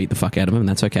 18 because you beat the fuck out of them, and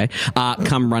that's okay,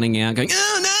 come running out going,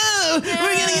 "Oh no,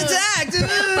 we're getting attacked!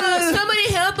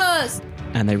 Somebody help us!"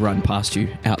 And they run past you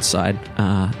outside.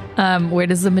 Where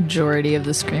does the majority of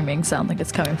the screaming sound like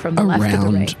it's coming from? The left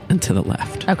or the right? And to the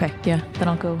left. Okay, yeah. Then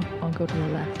I'll go to the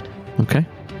left. Okay.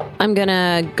 I'm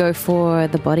gonna go for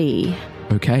the body.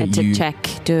 Okay.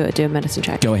 To do a medicine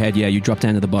check. Go ahead, yeah. You drop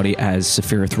down to the body as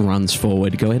Safirith runs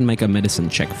forward. Go ahead and make a medicine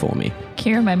check for me.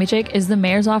 Can you remind me, Jake, is the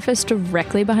mayor's office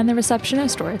directly behind the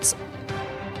receptionist, or it's...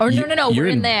 Oh, no, we're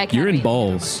in there. You're in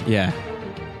Bowls, yeah.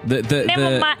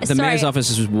 The mayor's office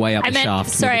is way up the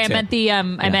shaft. Sorry, I meant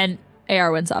I meant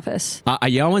Arwen's office.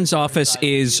 Arwen's office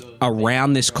is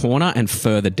around this corner and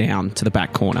further down to the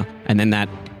back corner. And then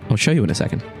I'll show you in a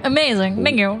second. Amazing.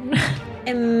 Thank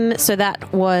you. So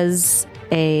that was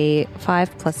a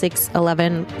 5 plus 6,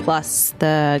 11, plus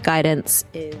the guidance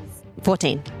is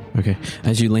 14. Okay.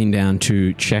 As you lean down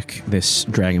to check this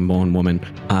Dragonborn woman,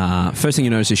 first thing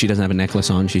you notice is she doesn't have a necklace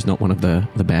on. She's not one of the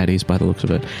baddies by the looks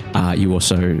of it. You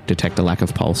also detect a lack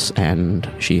of pulse, and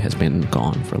she has been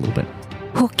gone for a little bit.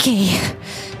 Okay.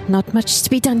 Not much to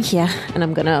be done here. And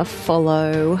I'm going to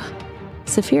follow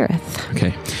Safirith.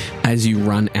 Okay. As you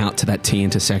run out to that T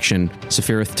intersection,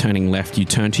 Safirith turning left, you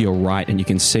turn to your right, and you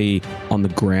can see on the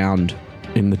ground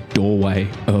in the doorway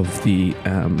of the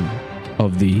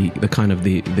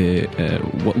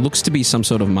what looks to be some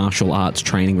sort of martial arts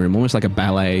training room, almost like a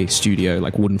ballet studio,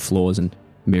 like wooden floors and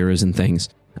mirrors and things.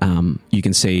 You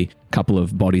can see a couple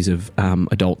of bodies of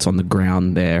adults on the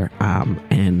ground there,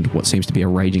 and what seems to be a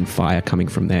raging fire coming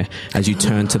from there. As you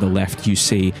turn to the left, you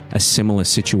see a similar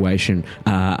situation,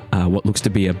 what looks to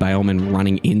be a bailman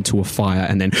running into a fire,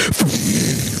 and then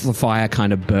the fire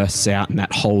kind of bursts out, and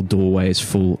that whole doorway is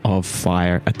full of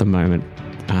fire at the moment.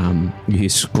 You hear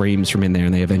screams from in there,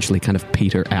 and they eventually kind of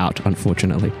peter out,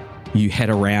 unfortunately. You head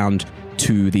around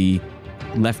to the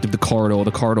left of the corridor.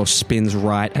 The corridor spins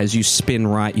right. As you spin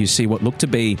right, you see what look to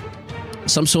be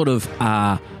some sort of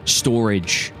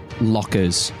storage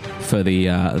lockers for the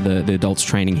adults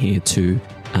training here to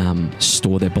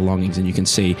store their belongings. And you can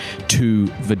see two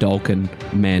Vidalcan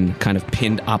men kind of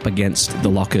pinned up against the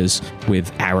lockers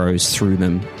with arrows through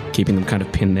them, keeping them kind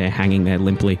of pinned there, hanging there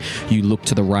limply. You look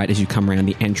to the right as you come around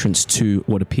the entrance to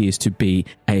what appears to be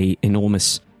a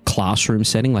enormous classroom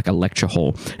setting, like a lecture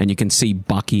hall, and you can see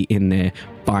Baky in there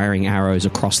firing arrows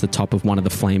across the top of one of the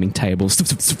flaming tables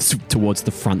towards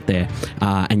the front there,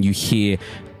 and you hear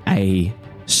a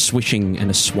swishing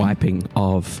and a swiping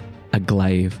of a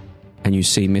glaive, and you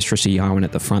see Mistress Yarwin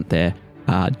at the front there,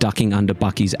 ducking under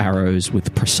Bucky's arrows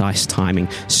with precise timing,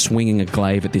 swinging a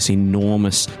glaive at this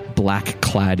enormous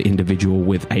black-clad individual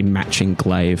with a matching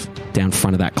glaive down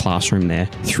front of that classroom there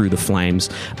through the flames.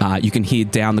 You can hear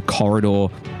down the corridor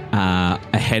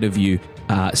ahead of you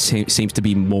seems to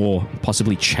be more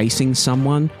possibly chasing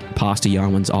someone past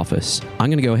Yarwin's office. I'm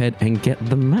going to go ahead and get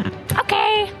the map.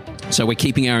 Okay. So we're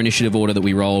keeping our initiative order that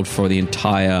we rolled for the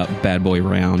entire bad boy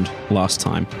round last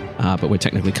time, but we're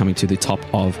technically coming to the top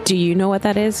of... Do you know what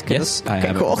that is? Yes, I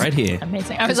have it right here.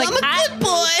 Amazing. I was like, I'm a good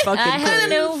boy. I had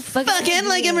no Fucking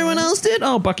like everyone else did.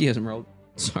 Oh, Baky hasn't rolled.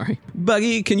 Sorry.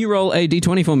 Baky, can you roll a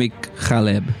d20 for me,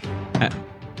 Caleb?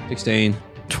 16.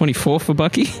 24 for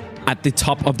Baky. At the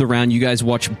top of the round, you guys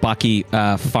watch Baky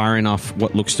firing off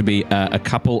what looks to be a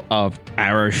couple of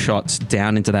arrow shots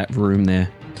down into that room there.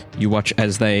 You watch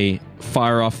as they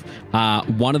fire off.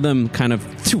 One of them kind of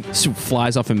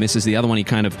flies off and misses. The other one,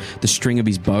 the string of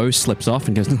his bow slips off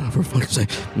and goes, oh, for fuck's sake,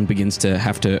 and begins to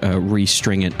have to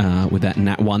restring it with that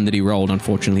nat 1 that he rolled,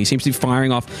 unfortunately. He seems to be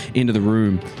firing off into the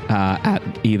room at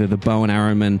either the bow and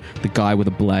arrowman, the guy with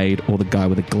a blade, or the guy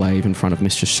with a glaive in front of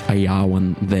Mr.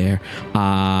 Yarwin there.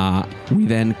 We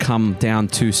then come down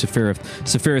to Safirith.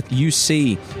 Safirith, you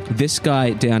see this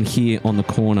guy down here on the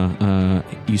corner.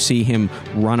 You see him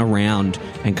run around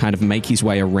and kind of make his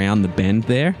way around the bend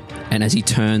there, and as he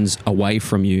turns away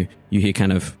from you, you hear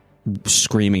kind of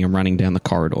screaming and running down the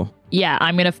corridor. Yeah,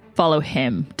 I'm gonna follow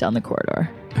him down the corridor.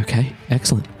 Okay,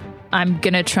 excellent. I'm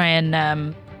gonna try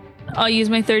and I'll use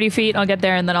my 30 feet, I'll get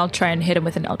there, and then I'll try and hit him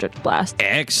with an Eldritch Blast.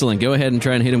 Excellent. Go ahead and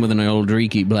try and hit him with an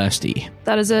Eldritch Blasty.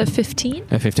 That is a 15.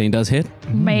 A 15 does hit.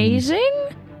 Amazing.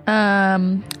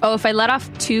 If I let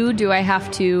off 2, do I have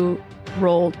to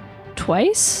roll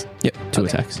twice? Yep, 2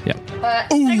 attacks. Yep.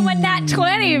 Second one, nat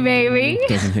 20, baby.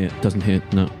 Doesn't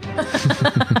hit. No.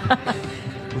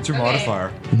 What's your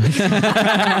modifier?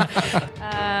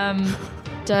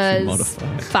 Does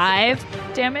Modifier. 5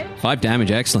 damage. 5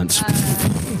 damage. Excellent.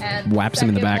 And Whaps him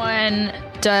in the back. One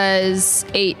does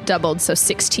 8 doubled, so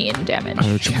 16 damage.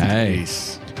 Okay.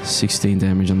 16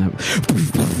 damage on that.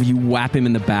 You whap him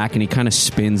in the back and he kind of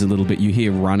spins a little bit. You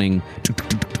hear running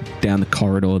down the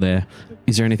corridor there.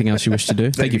 Is there anything else you wish to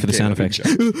do? Thank you for the sound effects.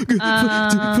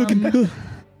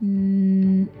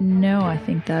 No, I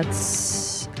think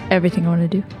that's everything I want to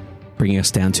do. Bringing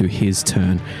us down to his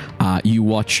turn. You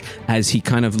watch as he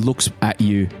kind of looks at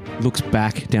you, looks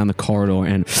back down the corridor,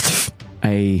 and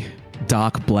a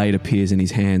dark blade appears in his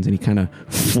hands, and he kind of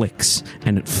flicks,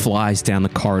 and it flies down the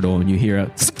corridor, and you hear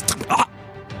a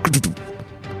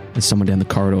as someone down the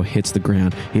corridor hits the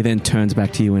ground. He then turns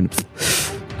back to you, and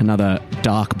another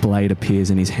dark blade appears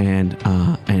in his hand,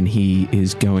 and he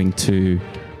is going to...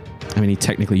 he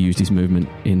technically used his movement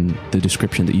in the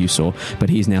description that you saw, but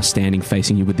he's now standing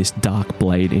facing you with this dark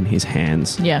blade in his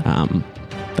hands. Yeah.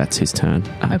 That's his turn.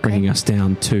 Bringing us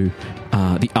down to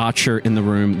the archer in the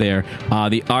room there.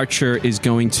 The archer is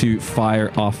going to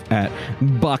fire off at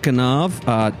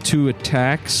Bakanov. 2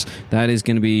 attacks. That is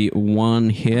going to be 1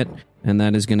 hit. And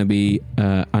that is going to be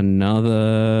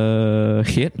another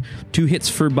hit. 2 hits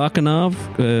for Bakanov.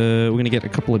 We're going to get a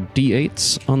couple of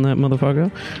D8s on that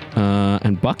motherfucker.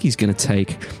 And Bucky's going to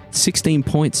take 16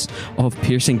 points of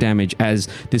piercing damage as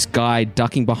this guy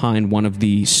ducking behind one of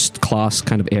the class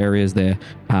kind of areas there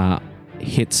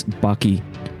hits Bucky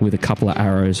with a couple of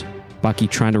arrows. Bucky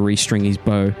trying to restring his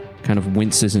bow kind of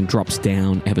winces and drops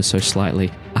down ever so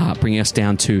slightly, bringing us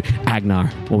down to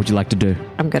Agenar. What would you like to do?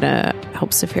 I'm going to help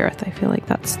Safirith. I feel like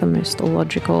that's the most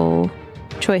logical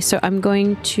choice. So I'm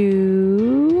going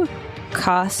to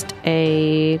cast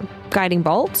a guiding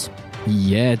bolt.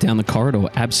 Yeah, down the corridor.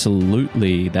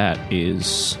 Absolutely. That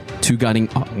is 1 guiding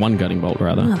bolt,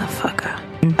 rather. Motherfucker.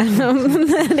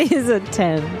 That is a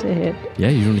 10 to hit. Yeah,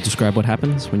 you want to describe what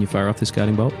happens when you fire off this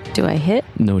guiding bolt? Do I hit?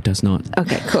 No, it does not.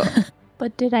 Okay, cool.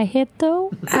 But did I hit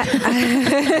though? I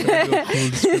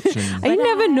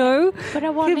never know. But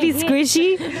I want Could be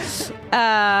squishy.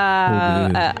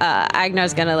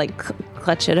 Agnar's gonna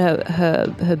clutch at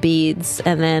her beads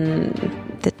and then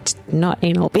not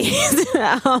anal beads.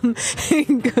 And say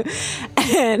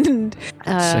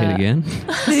it again.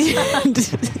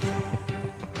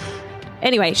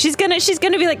 Anyway, she's gonna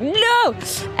be like, no,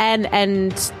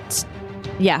 and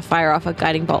fire off a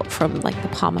guiding bolt from the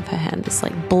palm of her hand, this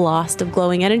blast of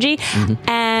glowing energy,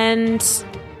 and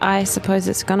I suppose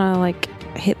it's gonna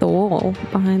hit the wall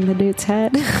behind the dude's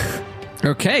head.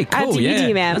 Okay, cool.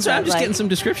 man. That's right. I'm just getting some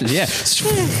descriptions. Yeah,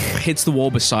 hits the wall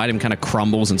beside him, kind of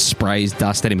crumbles and sprays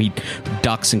dust at him. He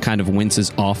ducks and kind of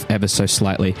winces off ever so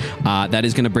slightly. That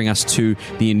is going to bring us to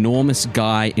the enormous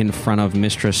guy in front of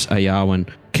Mistress Ayawan.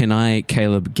 Can I,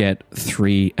 Caleb, get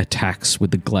 3 attacks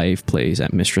with the glaive, please,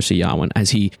 at Mistress Ayawan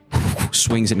as he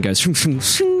swings it and goes.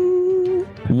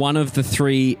 One of the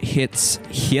 3 hits.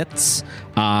 He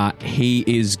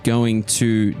is going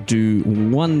to do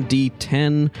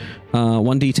 1d10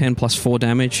 plus 4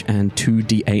 damage and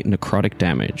 2d8 necrotic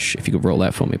damage. If you could roll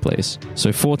that for me, please.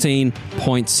 So 14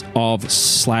 points of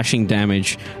slashing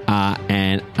damage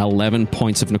and 11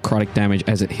 points of necrotic damage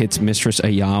as it hits Mistress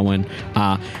Ayawan.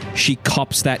 She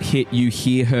cops that hit. You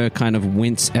hear her kind of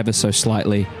wince ever so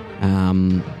slightly.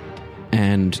 And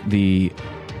the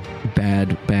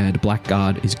bad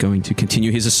blackguard is going to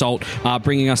continue his assault,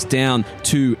 bringing us down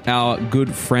to our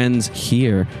good friends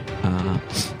here.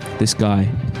 This guy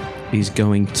is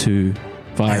going to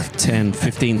 5, 10,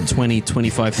 15, 20,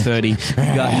 25, 30. You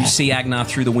see Agenar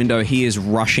through the window. He is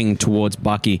rushing towards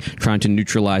Bucky, trying to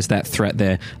neutralize that threat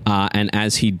there. And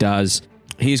as he does,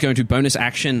 he is going to bonus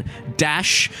action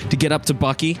dash to get up to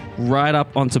Bucky, right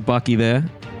up onto Bucky there.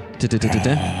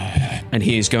 And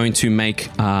he is going to make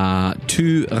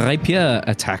 2 rapier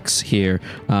attacks here.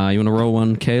 You want to roll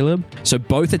one, Caleb? So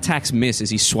both attacks miss as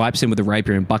he swipes in with the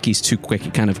rapier, and Bucky's too quick. He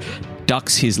kind of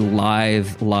ducks his lithe,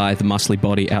 muscly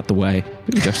body out the way.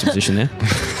 Good juxtaposition there.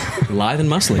 Lithe and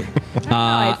muscly.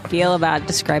 How I feel about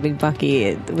describing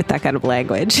Bucky with that kind of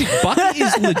language. Bucky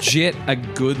is legit a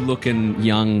good-looking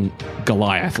young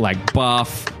Goliath,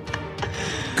 buff,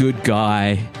 good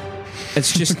guy.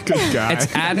 It's just Good guy.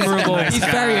 It's admirable. He's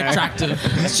very attractive.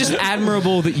 It's just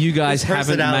admirable that you guys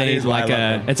haven't made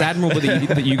It's admirable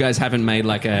that you guys haven't made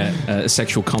a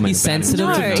sexual comment. He's about sensitive.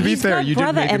 No, To be he's fair, got you did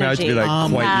brother make him out to be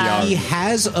energy. quite young. He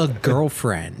has a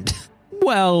girlfriend.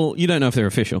 Well, you don't know if they're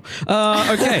official.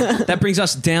 Okay, that brings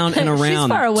us down and around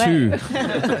far away. to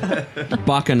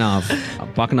Bakanov.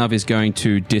 Bakanov is going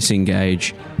to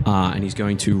disengage, and he's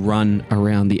going to run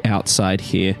around the outside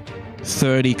here.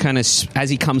 30, kind of as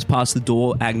he comes past the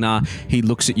door, Agenar, he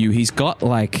looks at you. He's got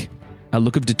like a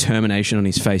look of determination on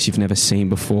his face you've never seen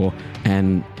before,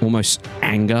 and almost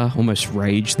anger, almost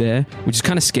rage there, which is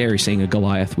kind of scary seeing a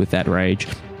Goliath with that rage.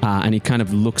 And he kind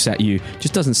of looks at you,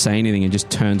 just doesn't say anything and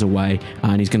just turns away,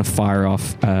 and he's going to fire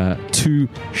off 2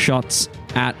 shots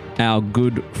at our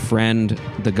good friend,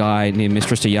 the guy near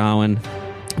Mistress Yawen.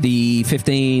 The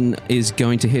 15 is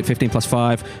going to hit. 15 plus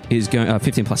 5 is going.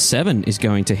 15 plus 7 is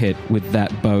going to hit with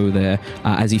that bow there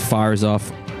as he fires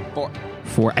off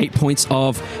for 8 points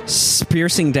of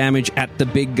piercing damage at the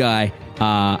big guy.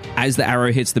 As the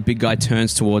arrow hits, the big guy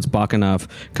turns towards Bakanov,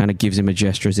 kind of gives him a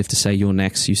gesture as if to say, "You're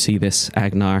next." You see this,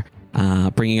 Agenar,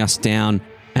 bringing us down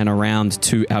and around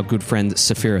to our good friend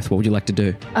Safirith. What would you like to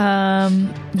do?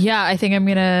 Yeah, I think I'm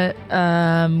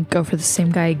gonna go for the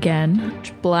same guy again.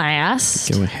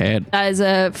 Blast. Go ahead. That is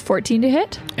a 14 to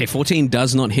hit. A 14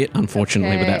 does not hit,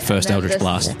 unfortunately, with that first Eldritch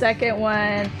Blast. The second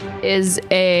one is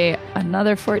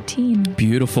another 14.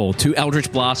 Beautiful. 2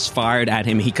 Eldritch Blasts fired at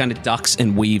him. He kind of ducks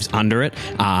and weaves under it,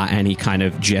 and he kind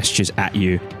of gestures at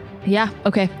you. Yeah.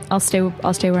 Okay. I'll stay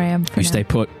where I am. You stay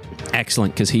put.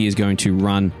 Excellent, because he is going to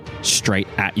run straight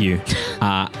at you.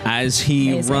 As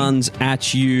he runs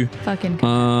at you,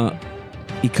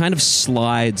 he kind of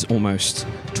slides almost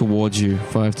towards you.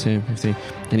 5, 10, 15.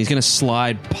 And he's going to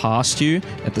slide past you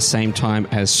at the same time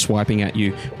as swiping at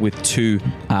you with 2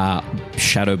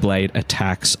 Shadow Blade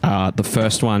attacks. The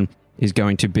first one is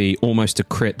going to be almost a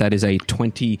crit. That is a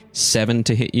 27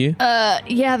 to hit you.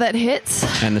 Yeah, that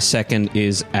hits. And the second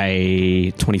is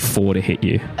a 24 to hit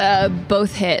you.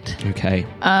 Both hit. Okay.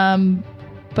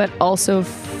 But also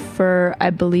I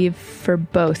believe for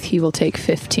both, he will take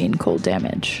 15 cold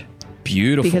damage.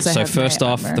 Beautiful. So first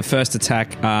off, the first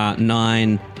attack,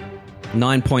 9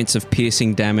 points of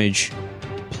piercing damage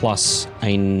plus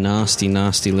a nasty,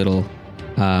 nasty little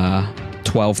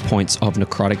 12 points of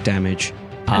necrotic damage.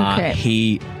 Okay.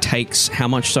 He takes how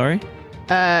much, sorry?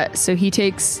 So he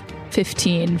takes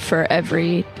 15 for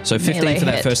every So 15 melee for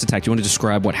that hit. first attack. Do you want to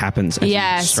describe what happens as he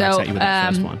strikes at you with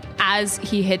that first one? As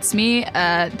he hits me,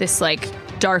 this like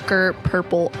darker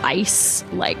purple ice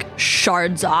like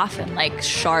shards off and like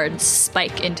shards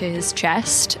spike into his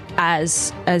chest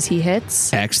as he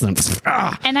hits. Excellent.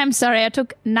 And I'm sorry, I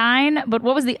took 9, but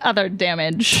what was the other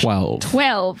damage?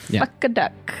 12. Yeah. Fuck a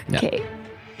duck. Yeah. Okay.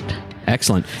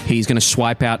 Excellent. He's going to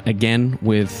swipe out again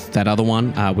with that other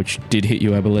one, which did hit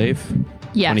you, I believe.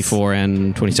 Yes. 24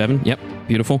 and 27. Yep.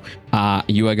 Beautiful.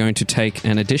 You are going to take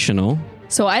an additional.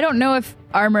 So I don't know if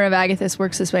Armor of Agathis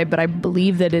works this way, but I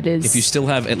believe that it is. If you still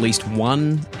have at least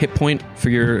 1 hit point for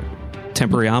your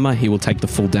temporary armor, he will take the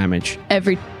full damage.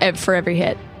 For every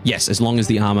hit. Yes, as long as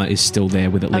the armor is still there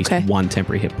with at least 1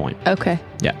 temporary hit point. Okay.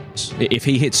 Yeah. If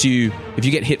he hits you, if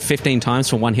you get hit 15 times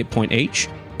for 1 hit point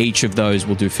each of those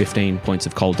will do 15 points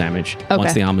of cold damage. Okay.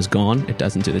 Once the armor's gone, it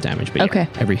doesn't do the damage, but yeah,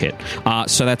 every hit.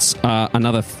 So that's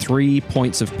another 3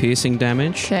 points of piercing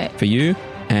damage for you,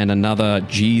 and another,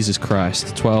 Jesus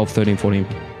Christ, 12, 13, 14,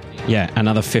 yeah,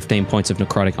 another 15 points of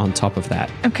necrotic on top of that.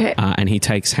 Okay. And he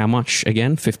takes how much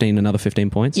again? 15, another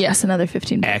 15 points? Yes, another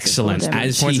 15 points. Excellent.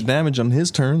 Points of damage on his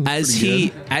turn. As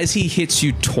he hits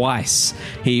you twice,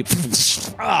 the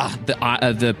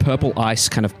purple ice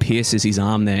kind of pierces his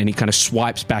arm there, and he kind of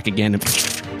swipes back again and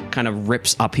kind of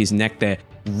rips up his neck there,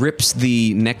 rips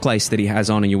the necklace that he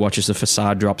has on, and you watch as the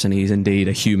facade drops, and he's indeed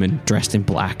a human dressed in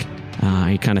black.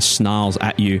 He kind of snarls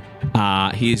at you.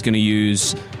 He is going to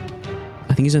use,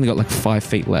 I think he's only got like 5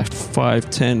 feet left. 5,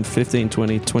 10, 15,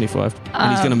 20, 25.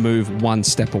 And he's going to move 1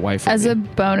 step away from As you. a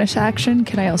bonus action,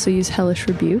 can I also use Hellish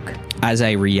Rebuke? As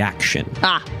a reaction.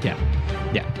 Yeah.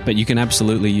 But you can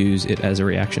absolutely use it as a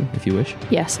reaction if you wish.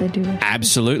 Yes, I do.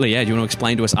 Absolutely, yeah. Do you want to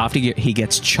explain to us, after he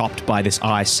gets chopped by this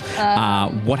ice,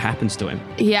 what happens to him?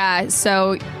 Yeah,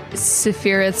 so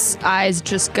Safirith's eyes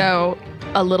just go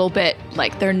a little bit,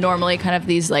 like they're normally kind of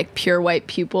these like pure white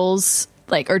pupils,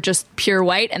 like, or just pure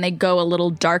white, and they go a little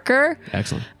darker.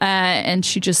 Excellent. And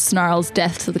she just snarls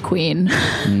death to the queen.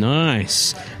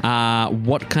 Nice.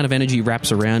 What kind of energy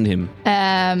wraps around him?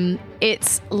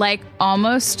 It's like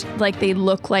almost like they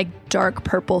look like dark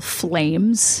purple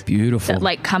flames. Beautiful. That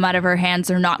like come out of her hands.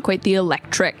 They're not quite the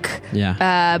electric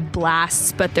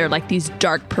blasts, but they're like these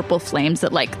dark purple flames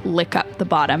that like lick up the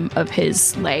bottom of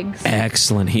his legs.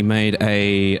 Excellent. He made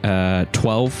a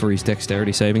 12 for his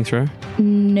dexterity saving throw.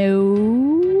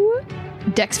 No.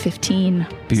 Dex 15.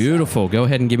 Beautiful. Go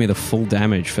ahead and give me the full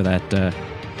damage for that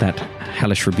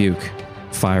hellish rebuke.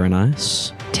 Fire and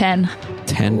ice. 10.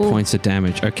 10 points of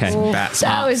damage. Okay.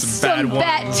 That was some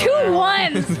bad 2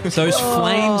 ones. Those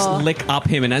flames lick up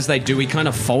him, and as they do, he kind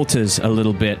of falters a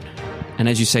little bit. And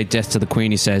as you say death to the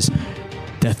queen, he says,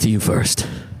 death to you first.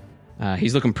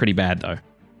 He's looking pretty bad, though. It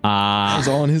was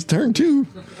on his turn, too.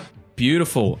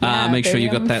 Beautiful. Make sure you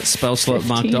got that spell slot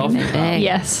marked off.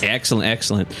 Yes.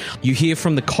 Excellent. You hear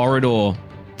from the corridor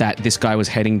that this guy was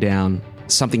heading down,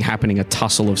 something happening, a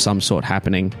tussle of some sort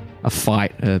happening, a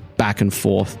fight, back and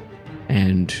forth.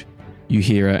 And you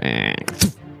hear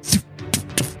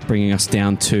bringing us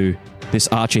down to this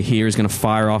archer here is going to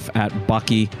fire off at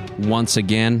Baky once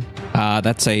again.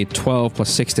 That's a 12 plus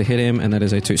 6 to hit him, and that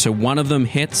is a 2. So one of them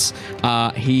hits.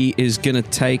 He is going to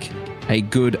take a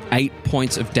good 8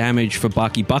 points of damage for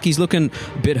Baky. Bucky's looking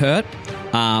a bit hurt,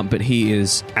 but he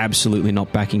is absolutely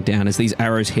not backing down. As these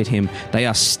arrows hit him, they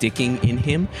are sticking in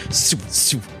him.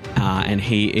 And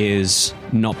he is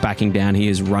not backing down. He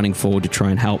is running forward to try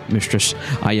and help Mistress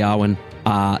Ayawan.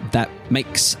 That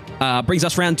brings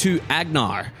us round to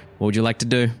Agenar. What would you like to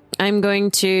do? I'm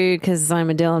going to, because I'm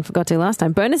a Dill and forgot to last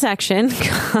time, bonus action,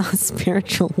 cast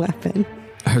Spiritual Weapon.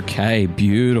 Okay,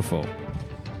 beautiful.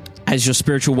 As your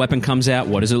spiritual weapon comes out,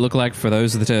 what does it look like for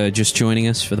those that are just joining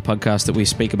us for the podcast that we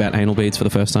speak about anal beads for the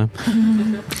first time?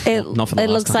 It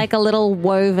looks like a little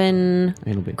woven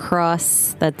anal bead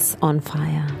cross that's on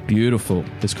fire. Beautiful.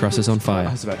 This cross is on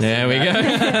fire. There we go.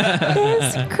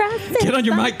 This cross is Get on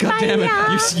your mic,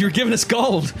 goddammit. You're giving us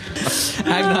gold.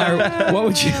 Agenar, what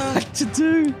would you like to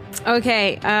do?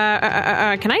 Okay,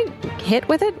 can I hit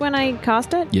with it when I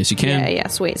cast it? Yes, you can. Yeah,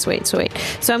 sweet.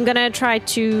 So I'm going to try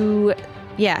to...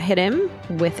 hit him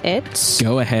with it.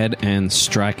 Go ahead and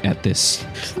strike at this.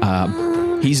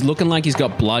 He's looking like he's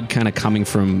got blood kind of coming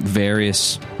from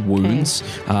various wounds.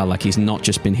 Like he's not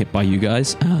just been hit by you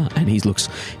guys. And he looks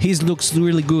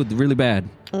really good, really bad.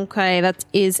 Okay, that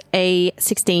is a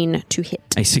 16 to hit.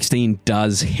 A 16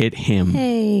 does hit him.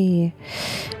 Hey.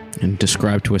 And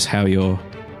describe to us how your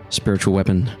spiritual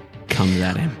weapon comes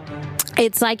at him.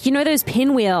 It's like, those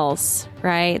pinwheels,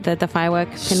 right? The firework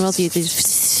pinwheels use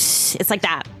these. It's like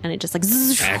that, and it just like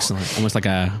excellent, almost like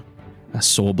a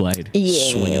saw blade.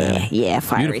 Yeah,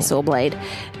 fiery Beautiful. saw blade,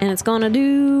 and it's gonna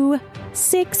do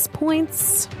 6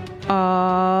 points of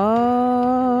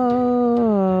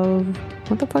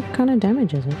what the fuck kind of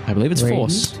damage is it? I believe it's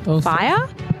force. Fire?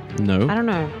 No, I don't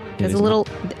know. There's is a little.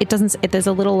 It doesn't. There's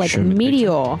a little like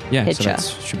meteor picture. picture.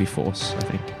 So that should be force, I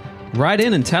think. Write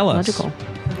in and tell us. Logical.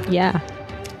 Yeah.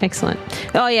 Excellent.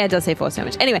 Oh, yeah, it does say force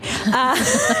damage. Anyway.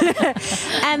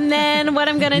 And then what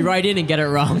I'm going to... You write in and get it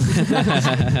wrong.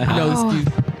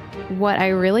 What I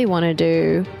really want to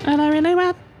do...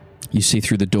 You see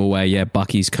through the doorway,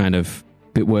 Bucky's kind of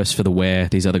a bit worse for the wear.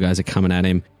 These other guys are coming at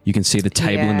him. You can see the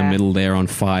table in the middle there on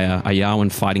fire.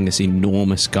 Ayawan fighting this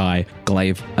enormous guy.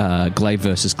 Glaive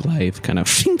versus glaive. Kind of...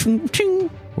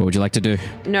 What would you like to do?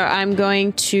 No, I'm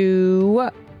going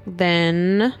to...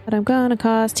 Then, but I'm gonna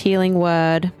cast Healing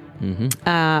Word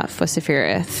for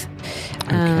Safirith.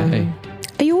 Okay.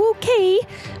 Are you okay?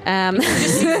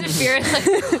 Just see Safirith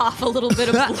like cough a little bit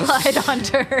of blood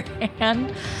onto her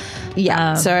hand.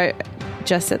 Yeah. So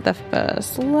just at the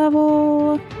first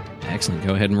level. Excellent.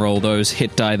 Go ahead and roll those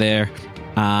hit die there.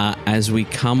 As we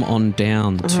come on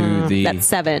down to the... That's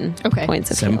 7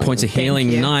 points of 7 healing. points of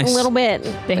healing. Nice. A little bit.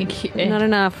 Thank you. Not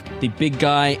enough. The big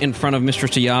guy in front of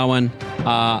Mistress Ayawan,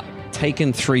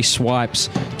 taken 3 swipes.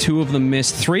 2 of them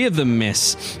miss. 3 of them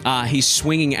miss. He's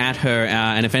swinging at her,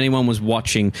 and if anyone was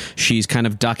watching, she's kind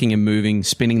of ducking and moving,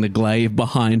 spinning the glaive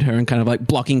behind her and kind of like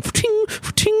blocking.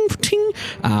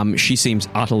 She seems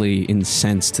utterly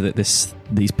incensed that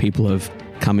these people have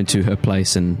come into her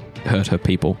place and hurt her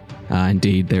people.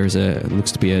 Indeed, there is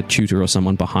looks to be a tutor or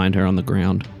someone behind her on the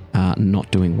ground,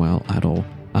 not doing well at all.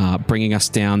 Bringing us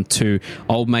down to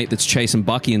old mate that's chasing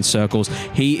Baky in circles.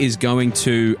 He is going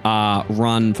to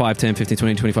run 5, 10, 15,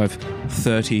 20, 25,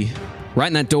 30. Right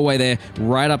in that doorway there,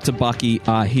 right up to Baky.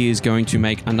 He is going to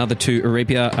make another 2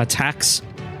 Arabia attacks.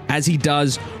 As he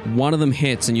does, one of them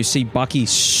hits, and you see Baky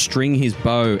string his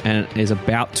bow and is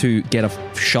about to get a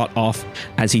shot off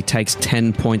as he takes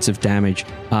 10 points of damage.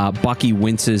 Baky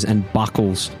winces and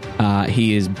buckles.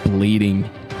 He is bleeding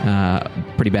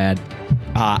pretty bad.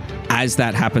 As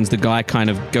that happens, the guy kind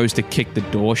of goes to kick the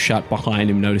door shut behind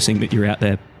him, noticing that you're out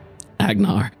there,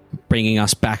 Agenar, bringing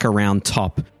us back around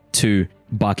top to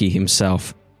Baky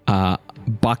himself.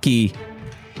 Baky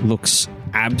looks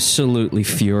absolutely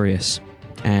furious,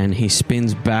 and he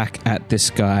spins back at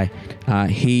this guy.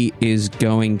 Baky is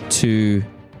going to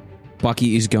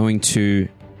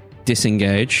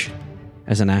disengage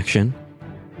as an action,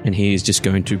 and he is just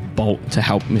going to bolt to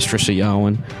help Mistress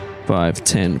Ayawan. 5,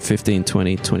 10, 15,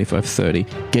 20, 25, 30.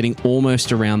 Getting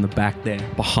almost around the back there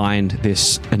behind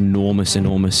this enormous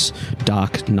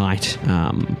dark knight.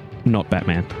 Not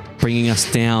Batman. Bringing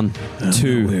us down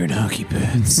to wearing hockey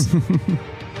pads.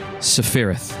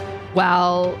 Safirith.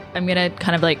 Well, I'm gonna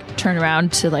kind of like turn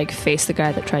around to like face the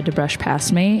guy that tried to brush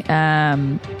past me,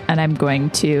 and I'm going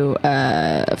to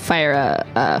fire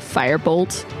a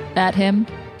firebolt at him.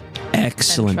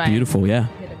 Excellent. Beautiful, yeah.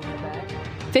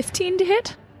 15 to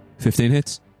hit? 15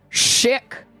 hits.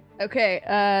 Shick. Okay,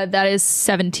 that is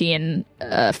 17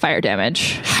 fire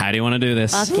damage. How do you want to do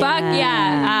this? Fuck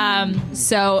yeah.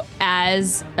 So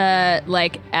as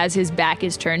his back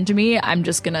is turned to me, I'm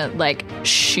just gonna like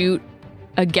shoot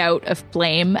a gout of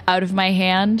flame out of my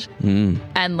hand,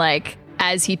 and like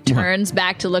as he turns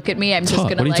back to look at me, I'm just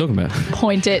gonna like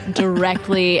point it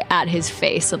directly at his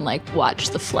face and like watch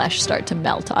the flesh start to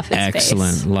melt off his face.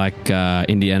 Excellent. Like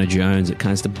Indiana Jones, it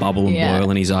kind of starts to bubble and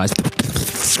boil in his eyes.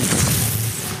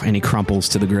 And he crumples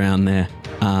to the ground there.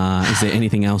 Is there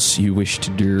anything else you wish to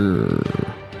do?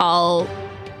 I'll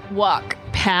walk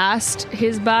past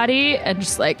his body and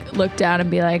just like look down and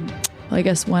be like, well, I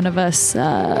guess one of us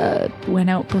went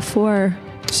out before.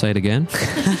 Say it again.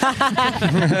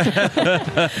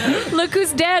 Look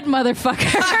who's dead,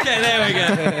 motherfucker. Okay, there we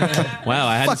go.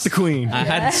 Wow, Fuck the queen. I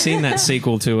hadn't seen that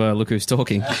sequel to Look Who's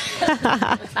Talking.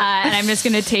 And I'm just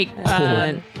gonna take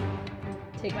my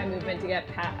movement to get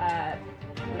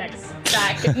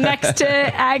next to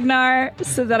Agenar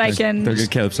so that I can. Don't get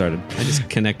Caleb started. I just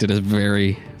connected a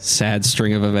very sad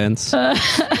string of events.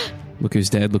 Look who's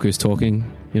dead, look who's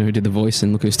talking. You know who did the voice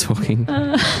in Look Who's Talking?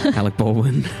 Alec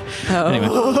Baldwin. Anyway.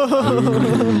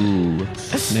 Ooh.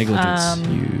 Negligence,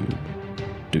 you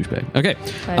douchebag. Okay.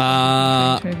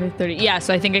 20, 30. Yeah,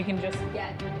 so I think I can just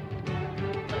get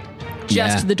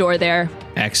just the door there.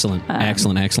 Excellent.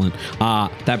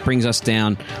 That brings us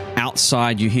down.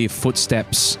 Outside, you hear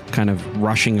footsteps kind of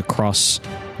rushing across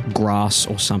grass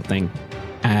or something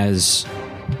as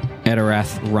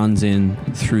Edirath runs in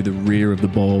through the rear of the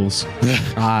balls.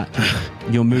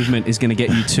 Your movement is going to get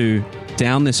you to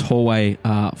down this hallway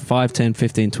 5, 10,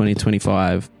 15, 20,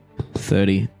 25,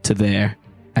 30 to there.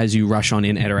 As you rush on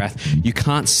in, Edirath, you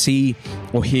can't see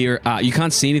or hear, you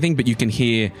can't see anything, but you can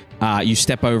hear, you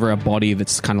step over a body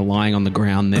that's kind of lying on the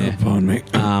ground there. Pardon me.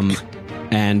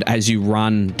 And as you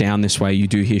run down this way, you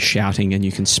do hear shouting and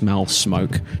you can smell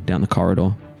smoke down the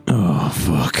corridor. Oh,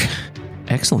 fuck.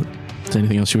 Excellent. Is there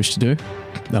anything else you wish to do?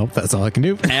 Nope, that's all I can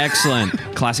do. Excellent.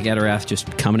 Classic Edirath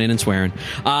just coming in and swearing.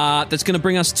 That's going to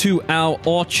bring us to our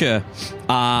archer.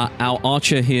 Our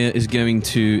archer here is going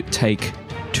to take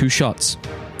 2 shots.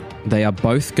 They are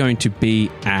both going to be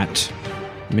at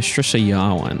Mistress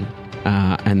Ayawan,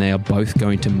 and they are both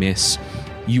going to miss.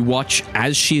 You watch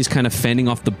as she is kind of fending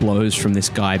off the blows from this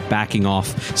guy, backing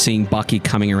off, seeing Baky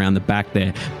coming around the back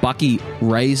there. Baky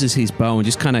raises his bow and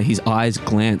just kind of his eyes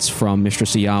glance from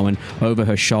Mistress Ayawan over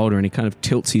her shoulder, and he kind of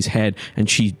tilts his head, and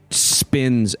she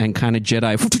spins and kind of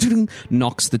Jedi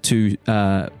knocks the 2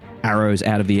 arrows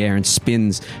out of the air and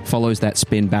spins, follows that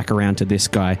spin back around to this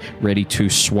guy, ready to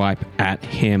swipe at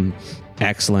him.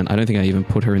 Excellent. I don't think I even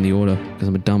put her in the order because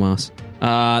I'm a dumbass.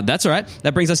 That's all right.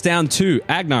 That brings us down to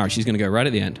Agenar. She's going to go right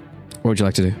at the end. What would you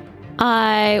like to do?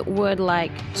 I would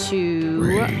like to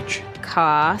Rage.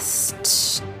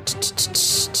 cast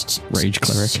Rage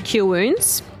Cleric. Cure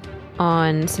Wounds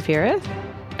on Safirith.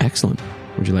 Excellent.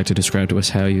 Would you like to describe to us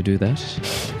how you do that?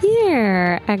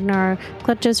 Here, Agenar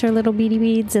clutches her little beady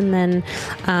beads and then,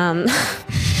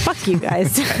 fuck you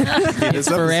guys. It's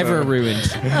forever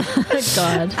ruined.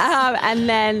 God. And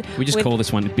then We just call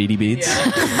this one Beady Beads.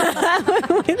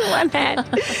 with one hand,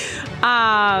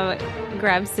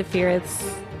 grab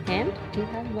Safirith's hand. Do you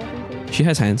have weapons in She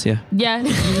has hands, yeah. Yeah. No,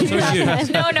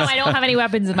 I don't have any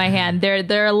weapons in my hand.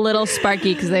 They're a little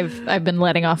sparky because I've been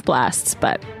letting off blasts,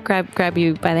 but grab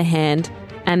you by the hand,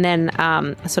 and then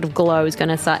a sort of glow is going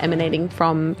to start emanating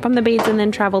from the beads and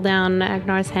then travel down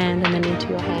Agnar's hand and then into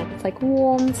your hand. It's like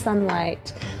warm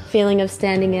sunlight, feeling of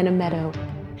standing in a meadow.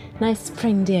 Nice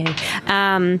spring day.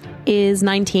 Is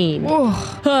 19.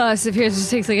 Saphira just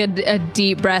takes like a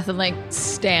deep breath and like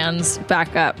stands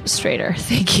back up straighter.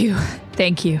 Thank you.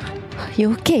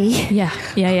 You okay? Yeah.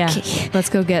 Okay. Let's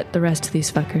go get the rest of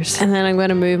these fuckers. And then I'm going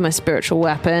to move my spiritual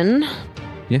weapon.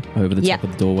 Yeah, over the top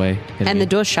of the doorway. And the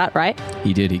door's shut, right?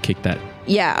 He did. He kicked that.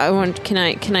 Yeah, I want. Can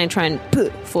I try and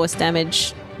put force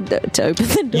damage to open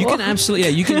the door? You can absolutely.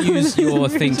 Yeah, you can use your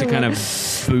thing to kind of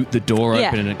boot the door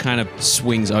open, and it kind of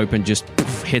swings open, just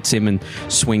hits him and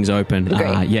swings open.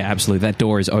 Yeah, absolutely. That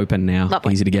door is open now.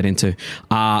 Lovely. Easy to get into.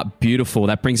 Beautiful.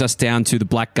 That brings us down to the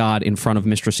black guard in front of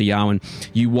Mistress Iyawan.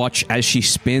 You watch as she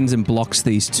spins and blocks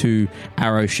these two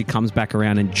arrows. She comes back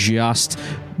around and just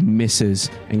misses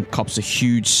and cops a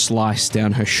huge slice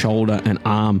down her shoulder and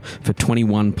arm for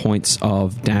 21 points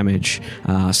of damage,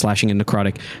 slashing and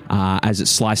necrotic. As it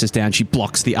slices down, she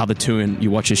blocks the other two, and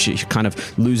you watch as she kind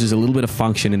of loses a little bit of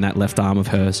function in that left arm of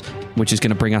hers, which is going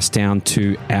to bring us down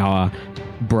to our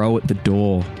bro at the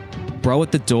door. Bro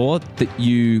at the door that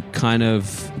you kind of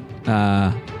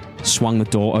swung the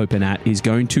door open at is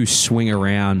going to swing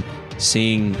around,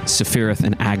 seeing Safirith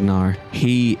and Agenar.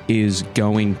 He is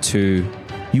going to...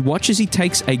 You watch as he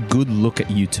takes a good look at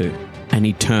you two, and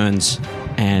he turns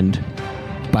and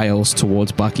bails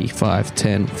towards Baky. 5,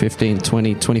 10, 15,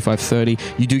 20, 25, 30.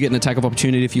 You do get an attack of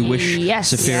opportunity if you wish,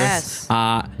 Yes. Safirith.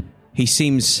 Yes. He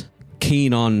seems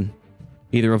keen on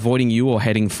either avoiding you or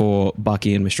heading for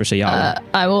Baky and Mistress Iyawan.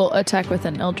 I will attack with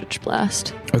an Eldritch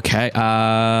Blast. Okay.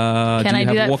 Can do you I do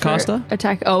have that Warcaster? for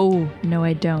attack? Oh, no,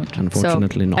 I don't.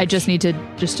 Unfortunately so not. I just need to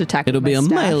just attack It'll with be my a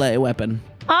staff. melee weapon.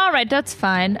 All right, that's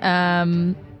fine.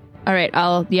 All right,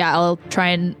 I'll try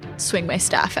and swing my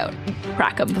staff out and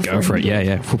crack him. Go for it.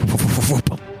 Yeah.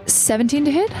 17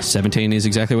 to hit? 17 is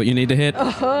exactly what you need to hit.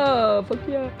 Oh, fuck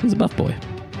yeah. He's a buff boy.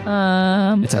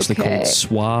 It's actually called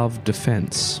Suave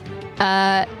Defense.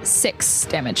 6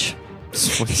 damage.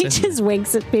 He just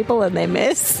winks at people and they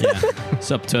miss. Yeah.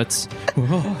 Sup, toots?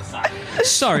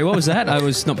 Sorry, what was that? I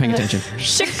was not paying attention.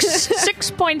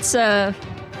 6 points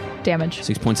damage.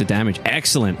 6 points of damage.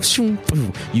 Excellent.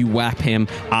 You whap him.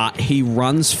 He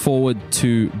runs forward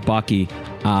to Baky.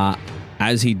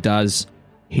 As he does,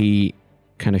 he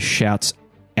kind of shouts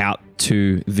out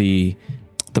to the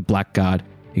blackguard.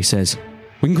 He says,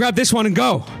 "We can grab this one and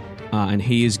go." And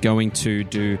he is going to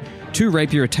do 2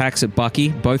 rapier attacks at Baky,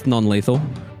 both non-lethal.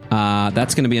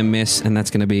 That's going to be a miss, and that's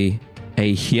going to be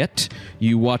a hit.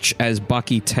 You watch as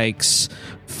Baky takes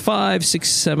 5, 6,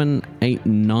 7, 8,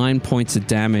 9 points of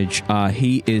damage.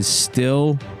 He is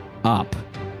still up.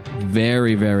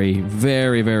 Very, very,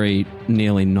 very, very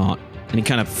nearly not. And he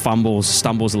kind of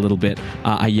stumbles a little bit.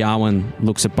 Iyawan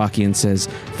looks at Baky and says,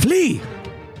 "Flee!"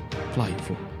 Fly, you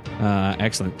fool.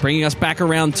 Excellent. Bringing us back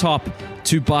around top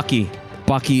to Baky.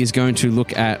 Baky is going to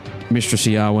look at Mistress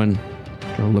Iyawan.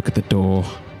 Look at the door.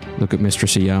 Look at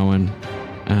Mistress Iyawan.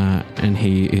 And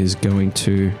he is going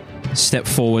to step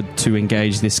forward to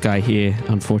engage this guy here,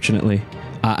 unfortunately.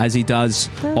 As he does,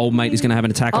 old mate is going to have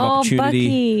an attack of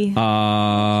opportunity.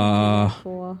 Bucky.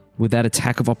 With that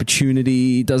attack of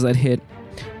opportunity, does that hit?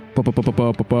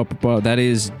 That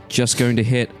is just going to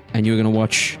hit, and you're going to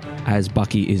watch as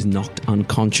Baky is knocked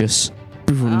unconscious,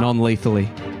 non-lethally,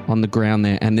 on the ground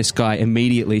there. And this guy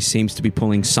immediately seems to be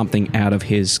pulling something out of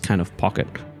his kind of pocket.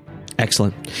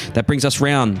 Excellent. That brings us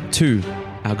round to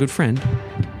our good friend,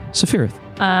 Safirith.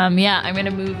 Yeah, I'm going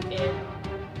to move in.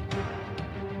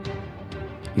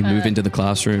 You move into the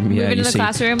classroom. Move Yeah, into you the see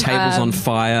classroom. tables on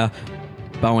fire,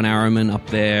 bow and arrowman up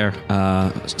there,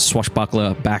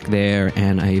 swashbuckler back there,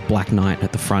 and a black knight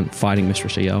at the front fighting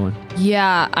Mistress Iyawan.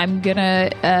 Yeah, I'm going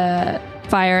to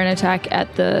fire an attack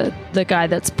at the guy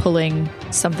that's pulling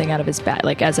something out of his bag.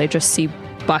 Like, as I just see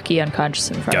Baky unconscious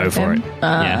in front Go of for him. it.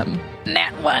 Yeah.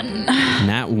 Nat 1.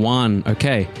 Nat 1.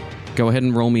 Okay. Go ahead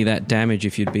and roll me that damage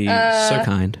if you'd be so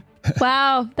kind.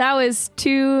 Wow, that was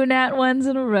 2 Nat 1s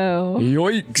in a row.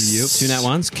 Yikes. Yep. 2 Nat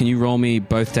 1s. Can you roll me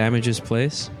both damages,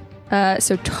 please?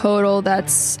 So total,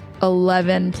 that's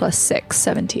 11 plus 6,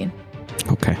 17.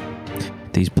 Okay.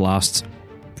 These blasts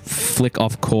flick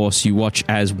off course. You watch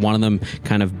as one of them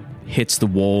kind of hits the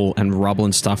wall and rubble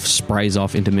and stuff sprays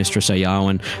off into Mistress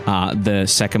Iyawan. The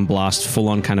second blast full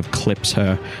on kind of clips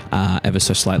her ever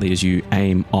so slightly as you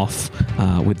aim off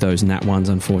with those nat ones,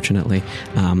 unfortunately.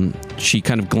 She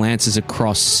kind of glances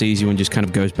across, sees you, and just kind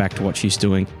of goes back to what she's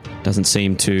doing. Doesn't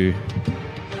seem to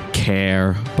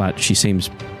care, but she seems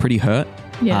pretty hurt.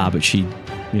 Yeah. But she,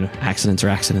 accidents are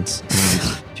accidents.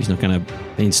 She's not going to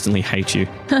instantly hate you.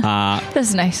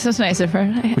 That's nice. That's nice of her.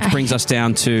 Which brings us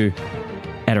down to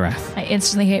Edirath. I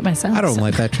instantly hate myself. I don't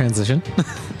like that transition.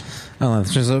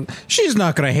 She's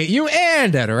not going to hate you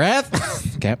and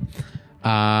Edirath. Okay.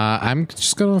 I'm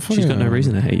just going to... She's got no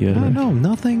reason to hate you. No,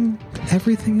 nothing.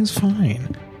 Everything is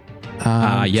fine.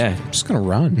 Yeah. I'm just going to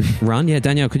run. Run? Yeah,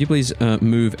 Danielle, could you please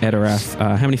move Edirath?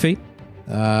 How many feet?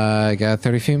 I got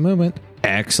 30 feet movement.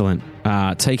 Excellent.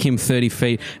 Take him 30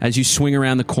 feet. As you swing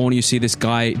around the corner, you see this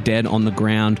guy dead on the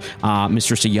ground.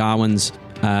 Mistress Iyawan's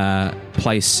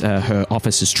place her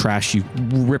office as trash. You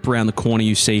rip around the corner.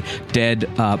 You see dead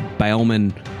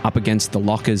bailmen up against the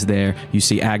lockers there. You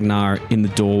see Agenar in the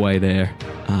doorway there.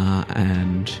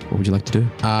 And what would you like to do?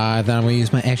 Then I'm going to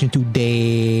use my action to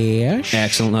dash.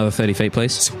 Excellent. Another 30 feet,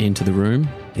 please. Into the room.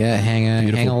 Yeah, hang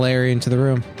a Larry into the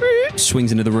room.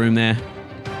 Swings into the room there.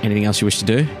 Anything else you wish to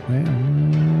do?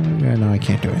 No, I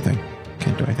can't do anything.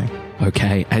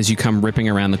 Okay, as you come ripping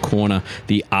around the corner,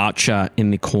 the archer in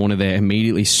the corner there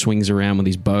immediately swings around with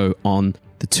his bow on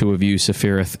the two of you,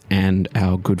 Safirith and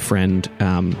our good friend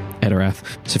Edorath.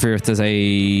 Safirith, does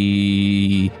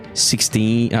a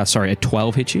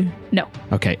 12 hit you? No.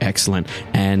 Okay, excellent.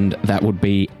 And that would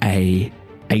be a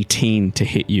 18 to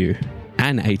hit you.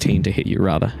 An 18 to hit you,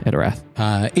 rather, Edorath.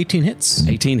 18 hits.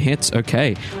 18 hits,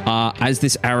 okay. As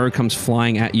this arrow comes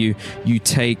flying at you, you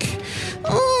take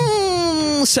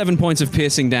 7 points of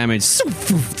piercing damage.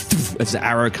 As the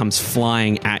arrow comes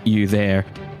flying at you there,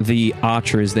 the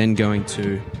archer is then going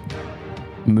to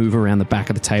move around the back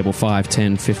of the table 5,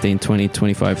 10, 15, 20,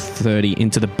 25, 30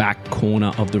 into the back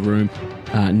corner of the room.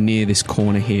 Near this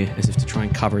corner here, as if to try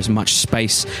and cover as much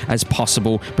space as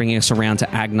possible, bringing us around to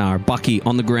Agenar. Baky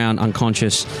on the ground,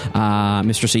 unconscious.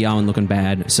 Mistress Iyawan looking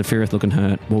bad. Safirith looking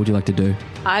hurt. What would you like to do?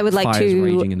 I would like Fire's to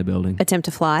raging in the building. attempt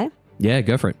to fly. Yeah,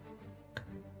 go for it.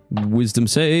 Wisdom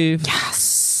save.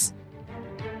 Yes.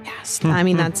 I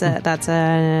mean, that's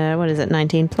a, what is it,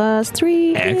 19 plus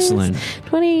 3? Excellent.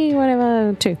 20,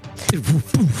 whatever, 2. You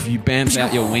bamf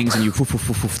out your wings and you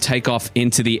take off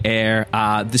into the air.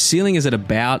 The ceiling is at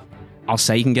about, I'll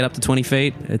say you can get up to 20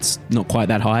 feet. It's not quite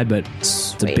that high, but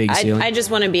it's a big ceiling. I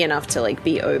just want to be enough to like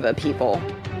be over people.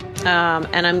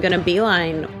 And I'm going to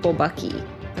beeline for Baky.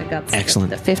 I got Excellent.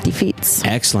 The 50 feet.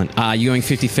 Excellent. You're going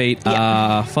 50 feet,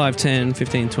 Yeah. 5, 10,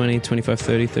 15, 20, 25,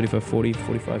 30, 35, 40,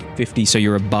 45, 50. So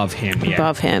you're above him. Yeah.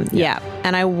 Above him, yeah.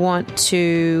 And I want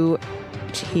to...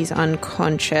 He's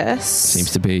unconscious.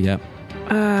 Seems to be, yeah.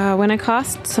 When I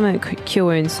cast some cure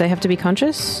wounds, do they have to be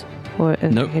conscious? Or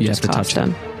Nope, I you just have to touch cast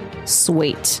them?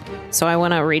 Sweet. So I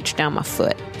want to reach down my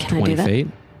foot. Can I 20 do that? feet.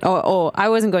 Oh, I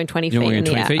wasn't going 20 feet. You're going in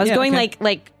the 20 air. feet? I was Yeah, going okay.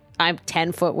 like I'm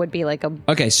 10 foot would be like a...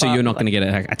 Okay, so you're not going to get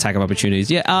an attack of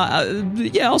opportunities. Yeah,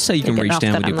 I'll say you can Get reach off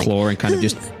down that with your I'm claw and kind of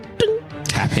just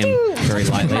tap him very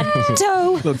lightly.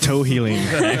 Toe. Little toe healing.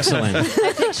 Excellent.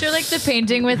 I picture like the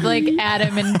painting with like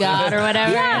Adam and God or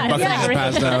whatever. Yeah, And it's yeah. like,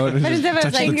 Passed out. I just have a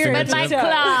Touch the finger. but my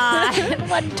fingertip. claw,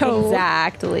 one toe.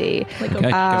 Exactly. Like Okay,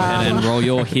 go ahead and roll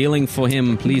your healing for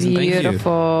him, please, and thank you.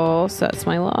 Beautiful. So that's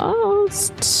my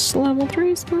last level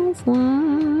 3 spell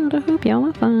slot. I hope y'all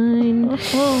are fine.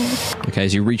 Okay,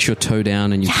 as you reach your toe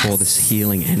down and you pour this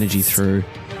healing energy through,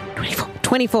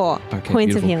 24 Okay,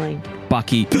 points of beautiful. healing.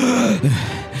 Baky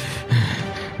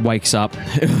wakes up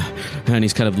and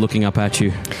he's kind of looking up at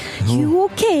you. You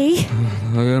okay?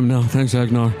 I am now. Thanks,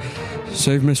 Agenar.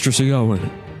 Save Mistress Iyawan.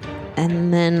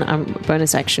 And then I'm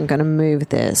bonus action going to move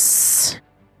this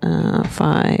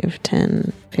 5,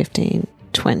 10, 15,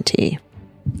 20.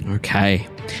 Okay,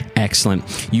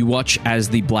 excellent. You watch as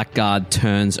the Blackguard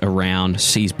turns around,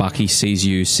 sees Baky, sees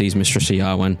you, sees Mistress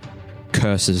Iyawan,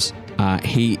 curses.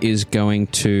 He is going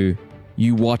to...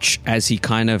 You watch as he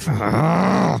kind of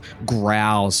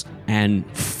growls and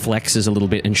flexes a little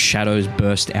bit, and shadows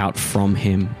burst out from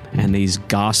him, and these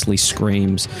ghastly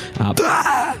screams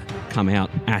come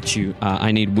out at you.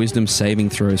 I need wisdom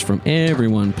saving throws from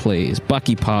everyone, please.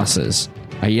 Baky passes.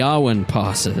 Iyawan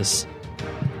passes.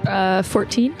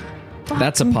 14.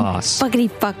 That's a pass.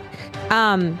 Fuckity fuck.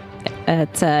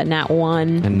 It's a nat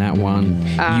 1. And that one,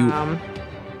 you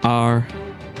are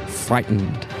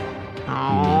frightened.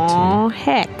 Oh,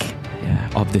 heck. Yeah,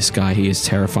 of this guy. He is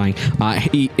terrifying.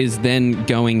 He is then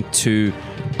going to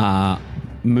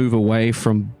move away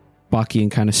from Baky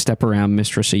and kind of step around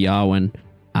Mistress Iyawan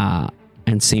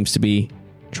and seems to be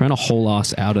trying to haul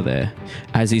ass out of there.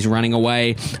 As he's running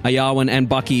away, Iyawan and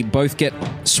Baky both get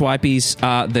swipies.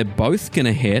 They're both going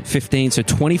to hit 15, so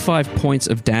 25 points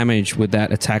of damage with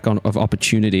that attack of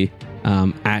opportunity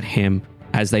at him.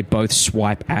 As they both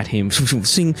swipe at him.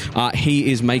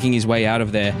 He is making his way out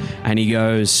of there, and he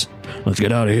goes, "Let's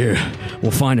get out of here.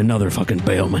 We'll find another fucking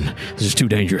bailman. This is too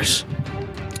dangerous."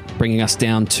 Bringing us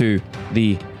down to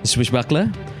the swashbuckler.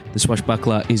 The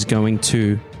swashbuckler is going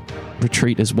to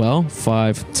retreat as well.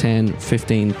 5, 10,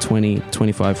 15, 20,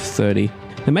 25, 30.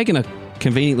 They're making a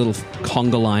convenient little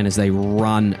conga line as they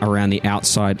run around the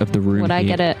outside of the room. Would I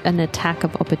here. get an attack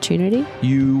of opportunity?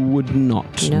 You would not,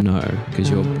 no, because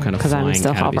you're kind of Because flying I'm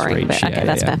still out of his hovering. reach. But okay,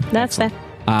 that's fair. That's fair.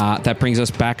 That brings us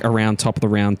back around top of the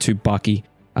round to Baky.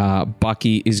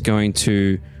 Baky is going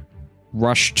to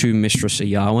rush to Mistress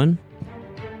Iyawan,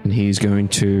 and he's going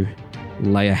to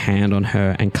lay a hand on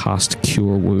her and cast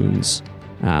Cure Wounds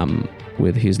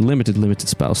with his limited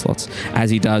spell slots. As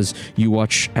he does, you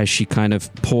watch as she kind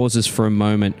of pauses for a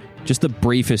moment, just the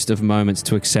briefest of moments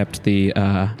to accept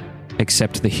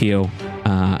the heal,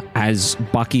 as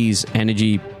Bucky's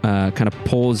energy kind of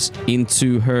pours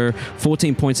into her.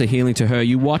 14 points of healing to her.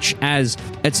 You watch as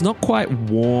it's not quite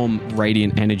warm,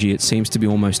 radiant energy. It seems to be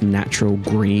almost natural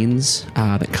greens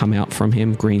that come out from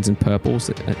him, greens and purples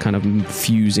that kind of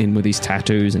fuse in with his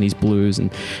tattoos and his blues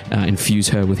and infuse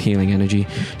her with healing energy.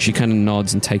 She kind of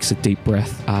nods and takes a deep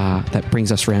breath. That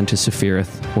brings us around to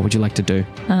Safirith. What would you like to do?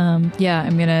 I'm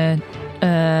gonna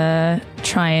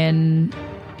try and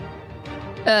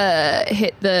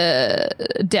hit the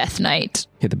Death Knight.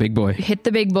 Hit the big boy. Hit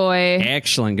the big boy.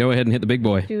 Excellent. Go ahead and hit the big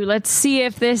boy. Let's see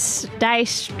if this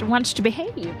dice wants to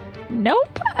behave.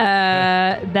 Nope.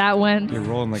 That one. You're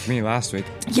rolling like me last week.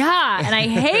 Yeah, and I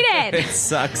hate it. It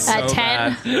sucks so 10.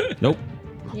 bad. Nope.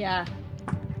 Yeah.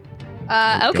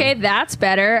 Okay, that's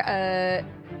better.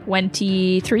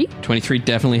 23. 23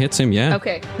 definitely hits him, yeah.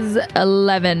 Okay. This is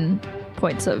 11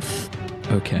 points of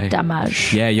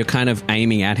damage. Yeah, you're kind of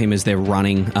aiming at him as they're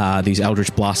running. These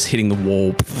Eldritch Blasts hitting the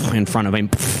wall in front of him,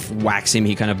 whacks him.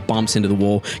 He kind of bumps into the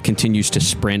wall, continues to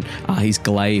sprint. His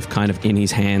glaive kind of in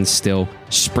his hands still,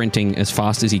 sprinting as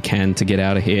fast as he can to get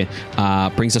out of here.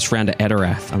 Brings us around to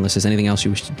Edorath, unless there's anything else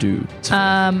you wish to do.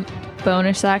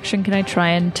 Bonus action, can I try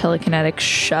and telekinetic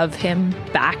shove him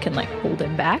back and hold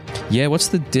him back? Yeah, what's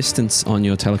the distance on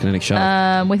your telekinetic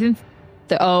shove?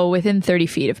 Within 30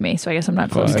 feet of me, so I guess I'm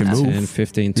not close enough. 10,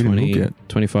 15, 20,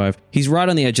 25. He's right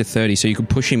on the edge of 30, so you could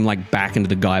push him back into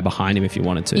the guy behind him if you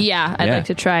wanted to. Yeah, I'd like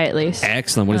to try at least.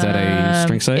 Excellent. What is that, a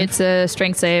strength save? It's a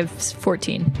strength save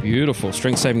 14. Beautiful.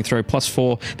 Strength saving throw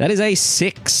 +4. That is a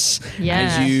 6. Yeah.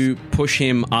 As you push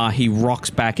him, he rocks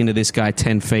back into this guy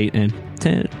 10 feet and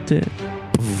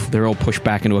they're all pushed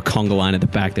back into a conga line at the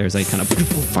back there as they kind of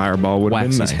fireball would have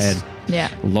whacks been his nice. head. Yeah.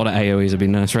 A lot of AoEs would be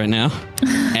nice right now.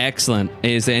 Excellent.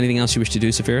 Is there anything else you wish to do,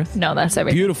 Safirith? No, that's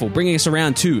everything. Beautiful. Bringing us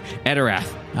around to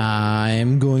Edorath.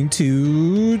 I'm going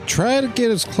to try to get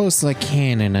as close as I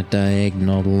can in a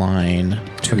diagonal line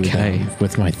to them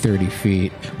with my 30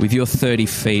 feet. With your 30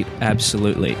 feet,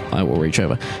 absolutely. I will reach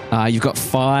over. You've got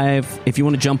 5. If you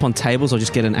want to jump on tables, I'll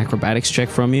just get an acrobatics check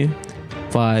from you.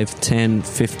 5, 10,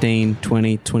 15,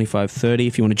 20, 25, 30.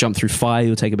 If you want to jump through fire,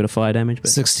 you'll take a bit of fire damage.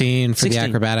 16 for 16. the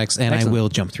acrobatics, and Excellent. I will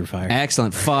jump through fire.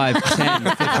 Excellent. 5,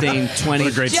 10, 15,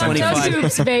 20, 25.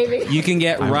 Oops, baby. You can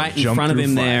get right in front of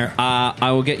him there.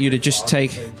 I will get you to just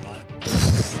take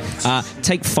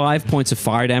 5 points of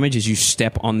fire damage as you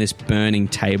step on this burning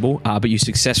table, but you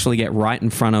successfully get right in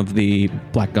front of the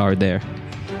black guard there.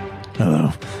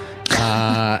 Hello.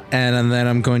 And then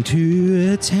I'm going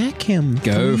to attack him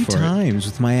Go 3 for it. times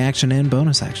with my action and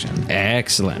bonus action.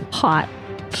 Excellent. Hot.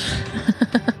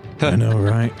 I know,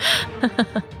 right?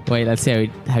 Wait, let's see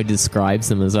how he describes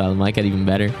them as well. It might get even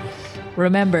better.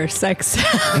 Remember, sex. You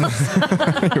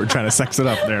were trying to sex it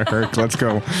up there, Herc. Let's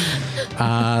go.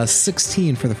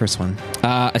 16 for the first one.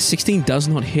 A 16 does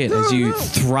not hit as you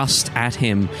thrust at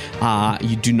him.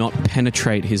 You do not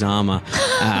penetrate his armor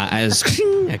as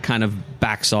it kind of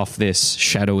backs off this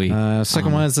shadowy.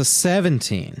 Second one is a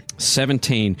 17.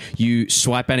 17. You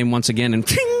swipe at him once again and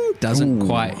doesn't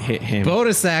quite hit him.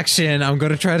 Bonus action. I'm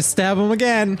going to try to stab him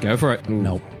again. Go for it.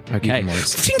 Nope. Okay. Even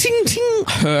worse. Ting, ting, ting.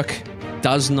 Herc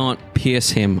does not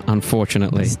pierce him,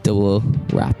 unfortunately. He's double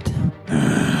wrapped in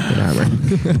armor.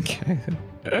 Okay.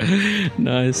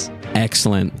 Nice.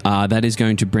 Excellent. That is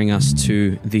going to bring us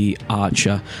to the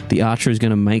archer. The archer is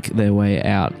going to make their way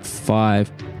out.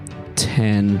 5,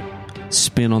 10,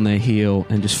 spin on their heel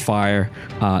and just fire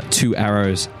 2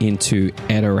 arrows into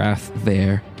Edorath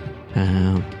there.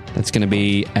 That's going to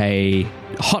be a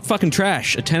hot fucking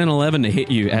trash. A 10 and 11 to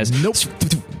hit you as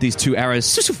these 2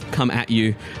 arrows come at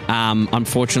you.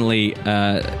 Unfortunately,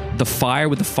 the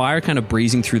fire kind of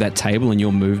breezing through that table and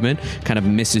your movement kind of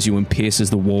misses you and pierces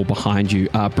the wall behind you.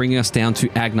 Bringing us down to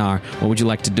Agenar. What would you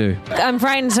like to do? I'm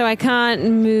frightened, so I can't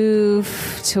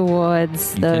move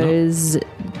towards those.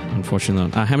 Unfortunately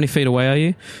not. How many feet away are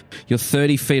you? You're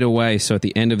 30 feet away, so at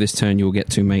the end of this turn, you will get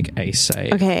to make a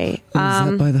save. Okay. Is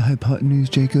that by the hypotenuse,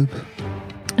 Jacob?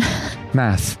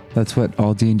 Math. That's what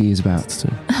all D&D is about.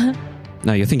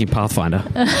 No, you're thinking Pathfinder.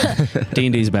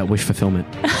 D&D is about wish fulfillment.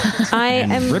 I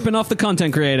am Ripping off the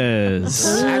content creators.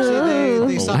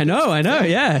 Actually, they I know.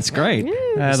 Yeah, it's great.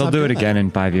 They'll do it again in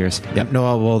 5 years. Yep.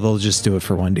 No, well, they'll just do it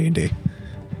for one D&D.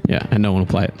 Yeah, and no one will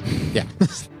play it. Yeah.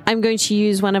 I'm going to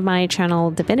use one of my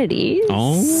channel divinities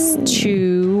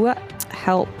to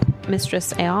help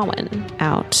Mistress Eowyn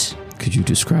out. Could you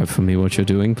describe for me what you're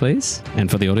doing, please?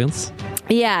 And for the audience?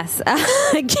 Yes.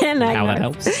 Again, How that I'm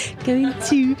helps. going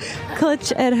to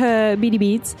clutch at her beady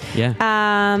beads. Yeah.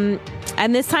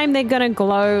 And this time they're going to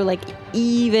glow like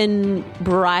even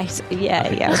bright. Yeah,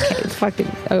 okay.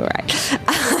 Fucking all right.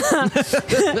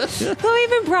 Glow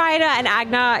even brighter, and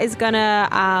Agenar is going to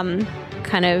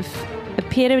kind of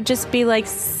appear to just be like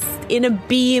in a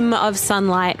beam of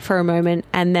sunlight for a moment,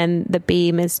 and then the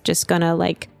beam is just going to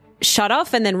like shut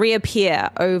off and then reappear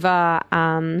over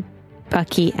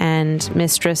Baky and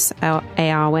Mistress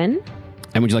Eowyn.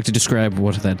 And would you like to describe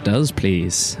what that does,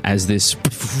 please, as this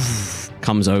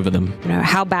comes over them? You know,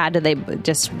 how bad do they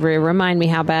just remind me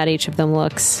how bad each of them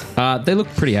looks? They look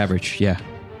pretty average, yeah.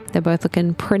 They're both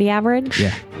looking pretty average.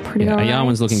 Yeah. Pretty yeah. all right.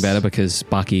 Eowyn's looking better because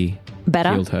Baky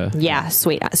healed her. Yeah,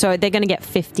 sweet. So they're going to get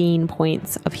 15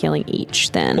 points of healing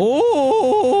each then.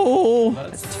 Oh!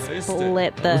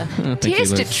 Split the...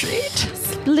 Taste a treat.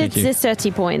 Split the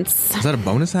 30 points. Is that a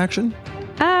bonus action?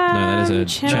 No, that is a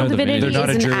Channel Divinity They're not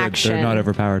a is an druid. action. They're not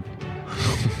overpowered.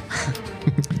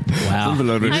 Wow.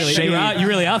 You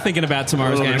really are thinking about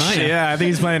tomorrow's game, aren't you? Yeah, I think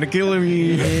he's planning to kill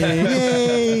me.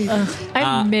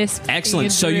 I miss being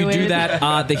Excellent. So you do druid.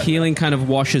 that. The healing kind of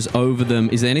washes over them.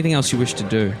 Is there anything else you wish to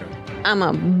do? I'm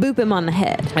going to boop him on the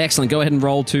head. Excellent. Go ahead and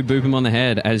roll to boop him on the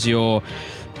head as your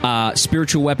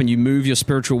spiritual weapon. You move your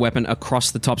spiritual weapon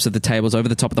across the tops of the tables, over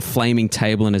the top of the flaming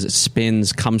table, and as it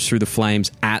spins, comes through the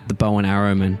flames at the bow and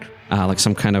arrowman, like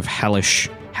some kind of hellish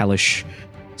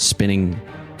spinning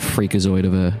freakazoid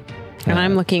of a... And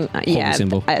I'm looking...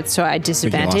 symbol. So I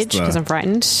disadvantage because I'm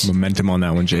frightened. Momentum on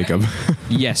that one, Jacob.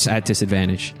 Yes, at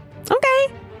disadvantage. Okay.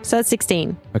 So that's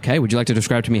 16. Okay, would you like to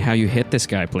describe to me how you hit this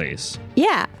guy, please?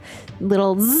 Yeah.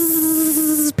 Little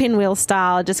zzz, pinwheel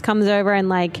style just comes over and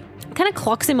like kind of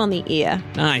clocks him on the ear.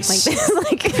 Nice. Like this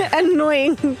like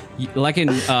annoying. Like in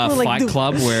like Fight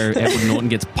Club where Edward Norton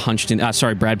gets punched in...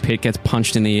 Brad Pitt gets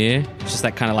punched in the ear. It's just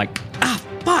that kind of like,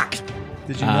 fuck!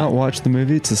 Did you not watch the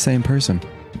movie? It's the same person.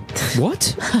 What?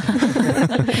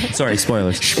 Sorry,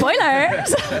 spoilers.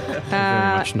 Spoilers!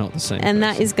 Very much not the same. And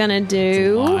that is going to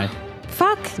do... Lie.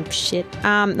 Fuck. Shit.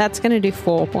 That's going to do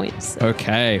 4 points.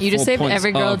 Okay. You just 4 saved points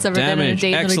every girl of that's ever been on a damage.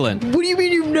 date. Like, Excellent. what do you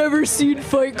mean you've never seen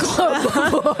Fight Club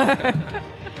before?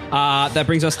 That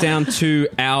brings us down to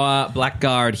our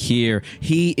blackguard here.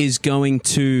 He is going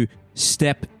to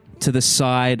step to the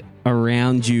side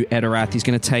around you, Edorath. He's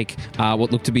going to take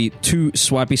what look to be 2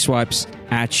 swipes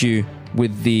at you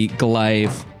with the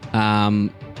glaive.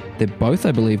 They're both,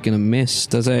 I believe, going to miss.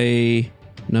 Does a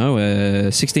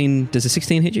 16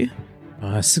 hit you?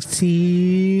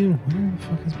 16. What the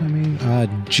fuck is my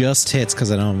main? Just hits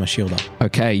because I don't have my shield up.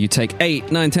 Okay, you take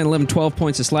 8, 9, 10, 11, 12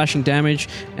 points of slashing damage,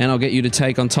 and I'll get you to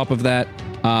take on top of that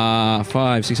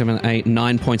 5, 6, 7, 8,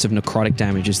 9 points of necrotic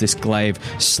damage as this glaive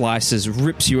slices,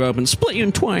 rips you open, split you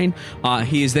in twain.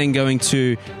 He is then going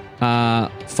to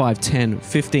 5, 10,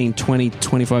 15, 20,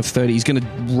 25, 30. He's going to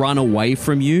run away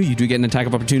from you. You do get an attack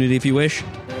of opportunity if you wish.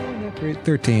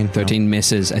 13. 13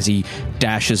 misses as he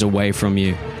dashes away from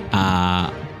you.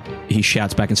 He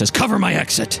shouts back and says, "Cover my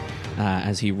exit!"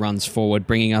 As he runs forward,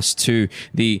 bringing us to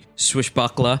the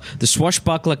swashbuckler. The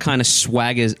swashbuckler kind of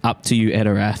swaggers up to you,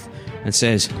 Edorath, and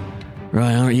says,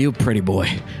 "Right, aren't you, pretty boy?"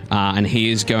 And he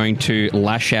is going to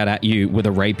lash out at you with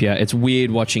a rapier. It's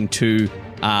weird watching 2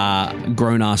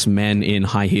 grown-ass men in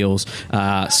high heels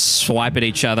swipe at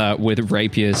each other with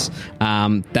rapiers.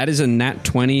 That is a nat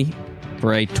 20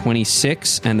 for a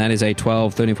 26, and that is a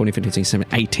 12, 13, 14, 15, 16,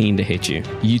 17, 18 to hit you.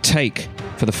 You take,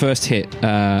 for the first hit,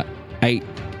 8,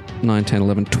 9, 10,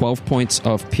 11, 12 points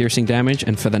of piercing damage,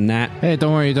 and for the nat... Hey,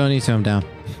 don't worry, you don't need to. I'm down.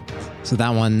 So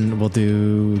that one will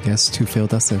do, I guess, 2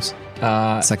 failed death saves.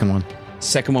 Second one.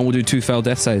 Second one will do 2 failed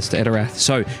death saves to Edorath.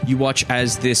 So you watch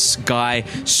as this guy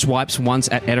swipes once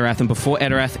at Edorath, and before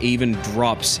Edorath even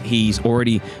drops, he's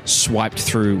already swiped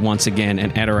through once again,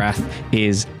 and Edorath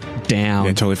is down.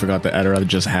 I totally forgot that Edorath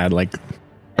just had like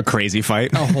a crazy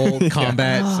fight. A whole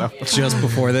combat just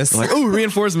before this. Like, oh,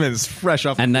 reinforcements fresh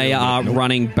off. And they are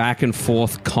running back and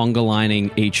forth, conga lining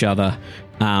each other,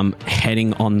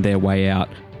 heading on their way out.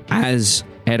 As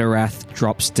Edorath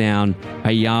drops down,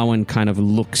 Eowyn kind of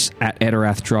looks at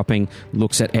Edorath dropping,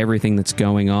 looks at everything that's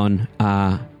going on.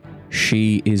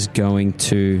 She's going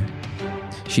to,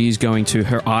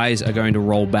 her eyes are going to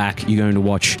roll back. You're going to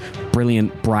watch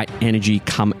brilliant, bright energy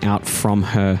come out from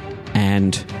her.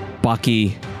 And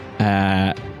Baky,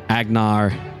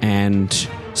 Agenar, and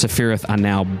Safirith are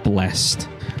now blessed.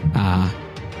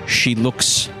 She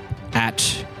looks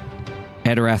at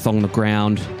Edorath on the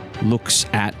ground, looks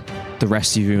at the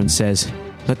rest of you and says,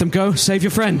 "Let them go, save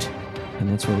your friend." And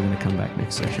that's where we're going to come back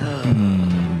next session.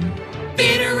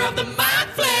 Theater of the Mind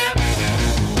Flip.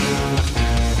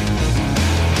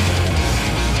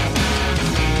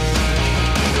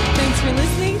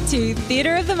 to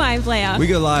Theater of the Mind Flayer. We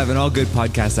go live on all good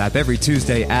podcast app every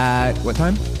Tuesday at what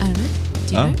time? I don't know.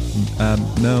 Do you know?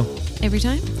 No. Every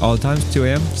time? All the times, 2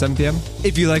 a.m., 7 p.m.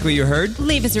 If you like what you heard,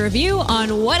 Leave us a review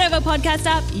on whatever podcast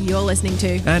app you're listening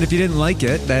to. and if you didn't like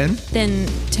it, then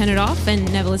Turn it off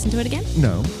and never listen to it again.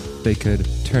 no, they could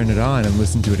turn it on and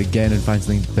listen to it again and find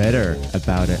something better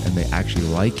about it, and they actually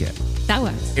like it. That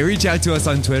works. Reach out to us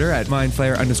on Twitter at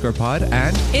mindflayer_pod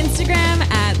and Instagram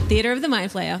at Theater of the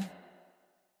Mind Flayer.